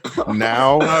 or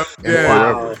now,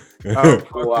 yeah.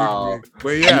 Wow.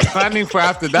 But yeah, planning for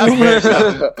after that's very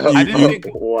I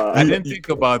didn't think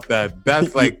about that.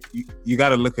 That's like you got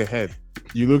to look ahead.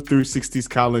 You look through 60's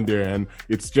calendar and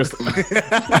it's just I'm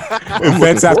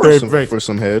events looking after forward events. for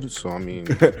some head. So I mean,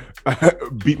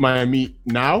 Beat my meat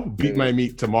now, beat my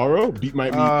meat tomorrow, beat my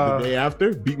meat the day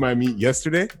after, beat my meat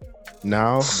yesterday.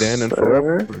 now, then, and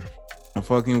forever. A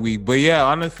fucking week. But yeah,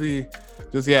 honestly,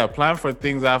 just plan for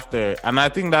things after. And I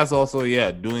think that's also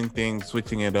doing things,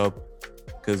 switching it up.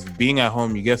 Because being at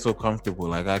home, you get so comfortable.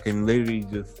 Like I can literally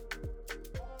just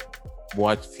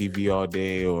watch TV all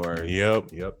day or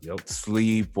Yep.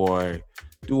 sleep or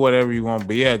do whatever you want.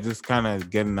 But yeah, just kind of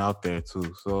getting out there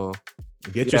too. So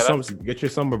Get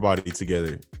your summer body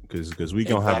together because we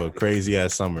gonna have a crazy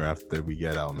ass summer after we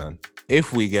get out, man.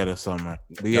 if we get a summer.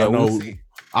 But yeah, we'll see.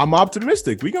 I'm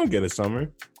optimistic. We gonna get a summer.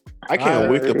 I can't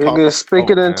wait to You're pop. gonna speak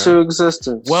it man. into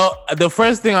existence. Well, the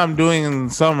first thing I'm doing in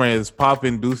summer is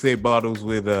popping Douce bottles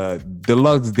with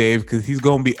Deluxe Dave because he's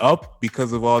gonna be up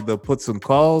because of all the puts and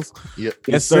calls. Yep.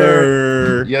 Yes,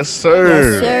 sir. Yes,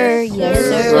 sir. Yes,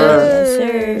 sir.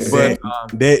 But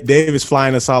Dave is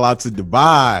flying us all out to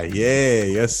Dubai. Yeah,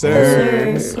 yes,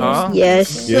 sir. huh? Yes,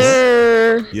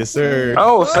 sir. Yes, sir.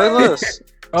 Oh, say less.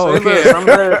 Oh, Say okay. less. I'm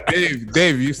there.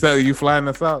 Dave, you said you flying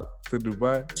us out to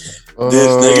Dubai. This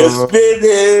nigga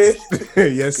spinning.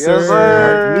 Yes, Yes, sir.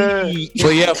 sir.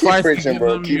 But yeah, Farsi, preaching, give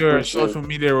bro. them Keep your preaching. social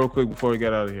media real quick before we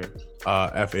get out of here.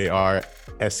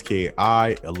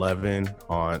 FARSKI 11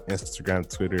 on Instagram,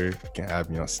 Twitter. You can add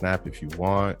me on Snap if you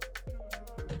want.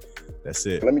 That's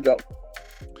it. Let me go.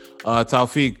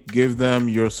 Taufik, give them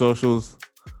your socials.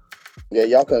 Yeah,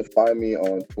 y'all can find me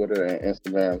on Twitter and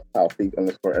Instagram,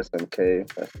 Taufik_SMK.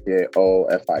 That's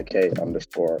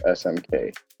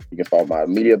TAOFIK_SMK. You can follow my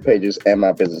media pages and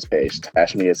my business page,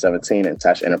 Tash Media 17 and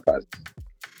Tash Enterprises.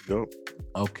 Dope.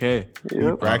 Okay.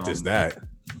 We practice that.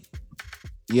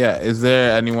 Yeah, is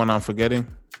there anyone I'm forgetting?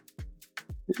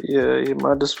 Yeah, you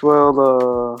might as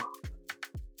well.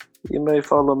 You may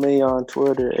follow me on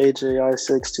Twitter,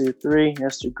 AJI623,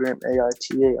 Instagram,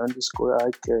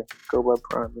 AITA_IK. Go by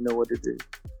Prime, you know what it is.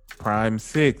 Prime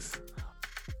 6.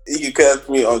 You can catch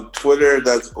me on Twitter.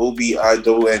 That's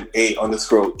OBINNA_E,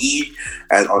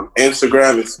 and on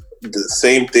Instagram it's the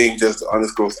same thing, just the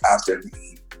underscores after the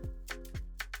E.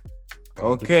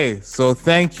 Okay, so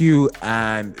thank you,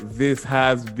 and this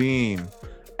has been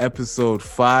episode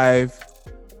 5,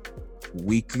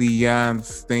 Weekly Yans.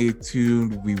 Stay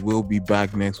tuned. We will be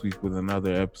back next week with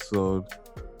another episode.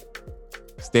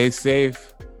 Stay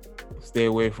safe. Stay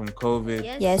away from COVID.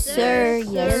 Yes, sir.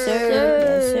 Yes, sir.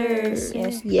 Yes,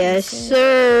 sir. Yes,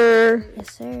 sir. Yes,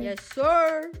 sir. Yes,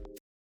 sir.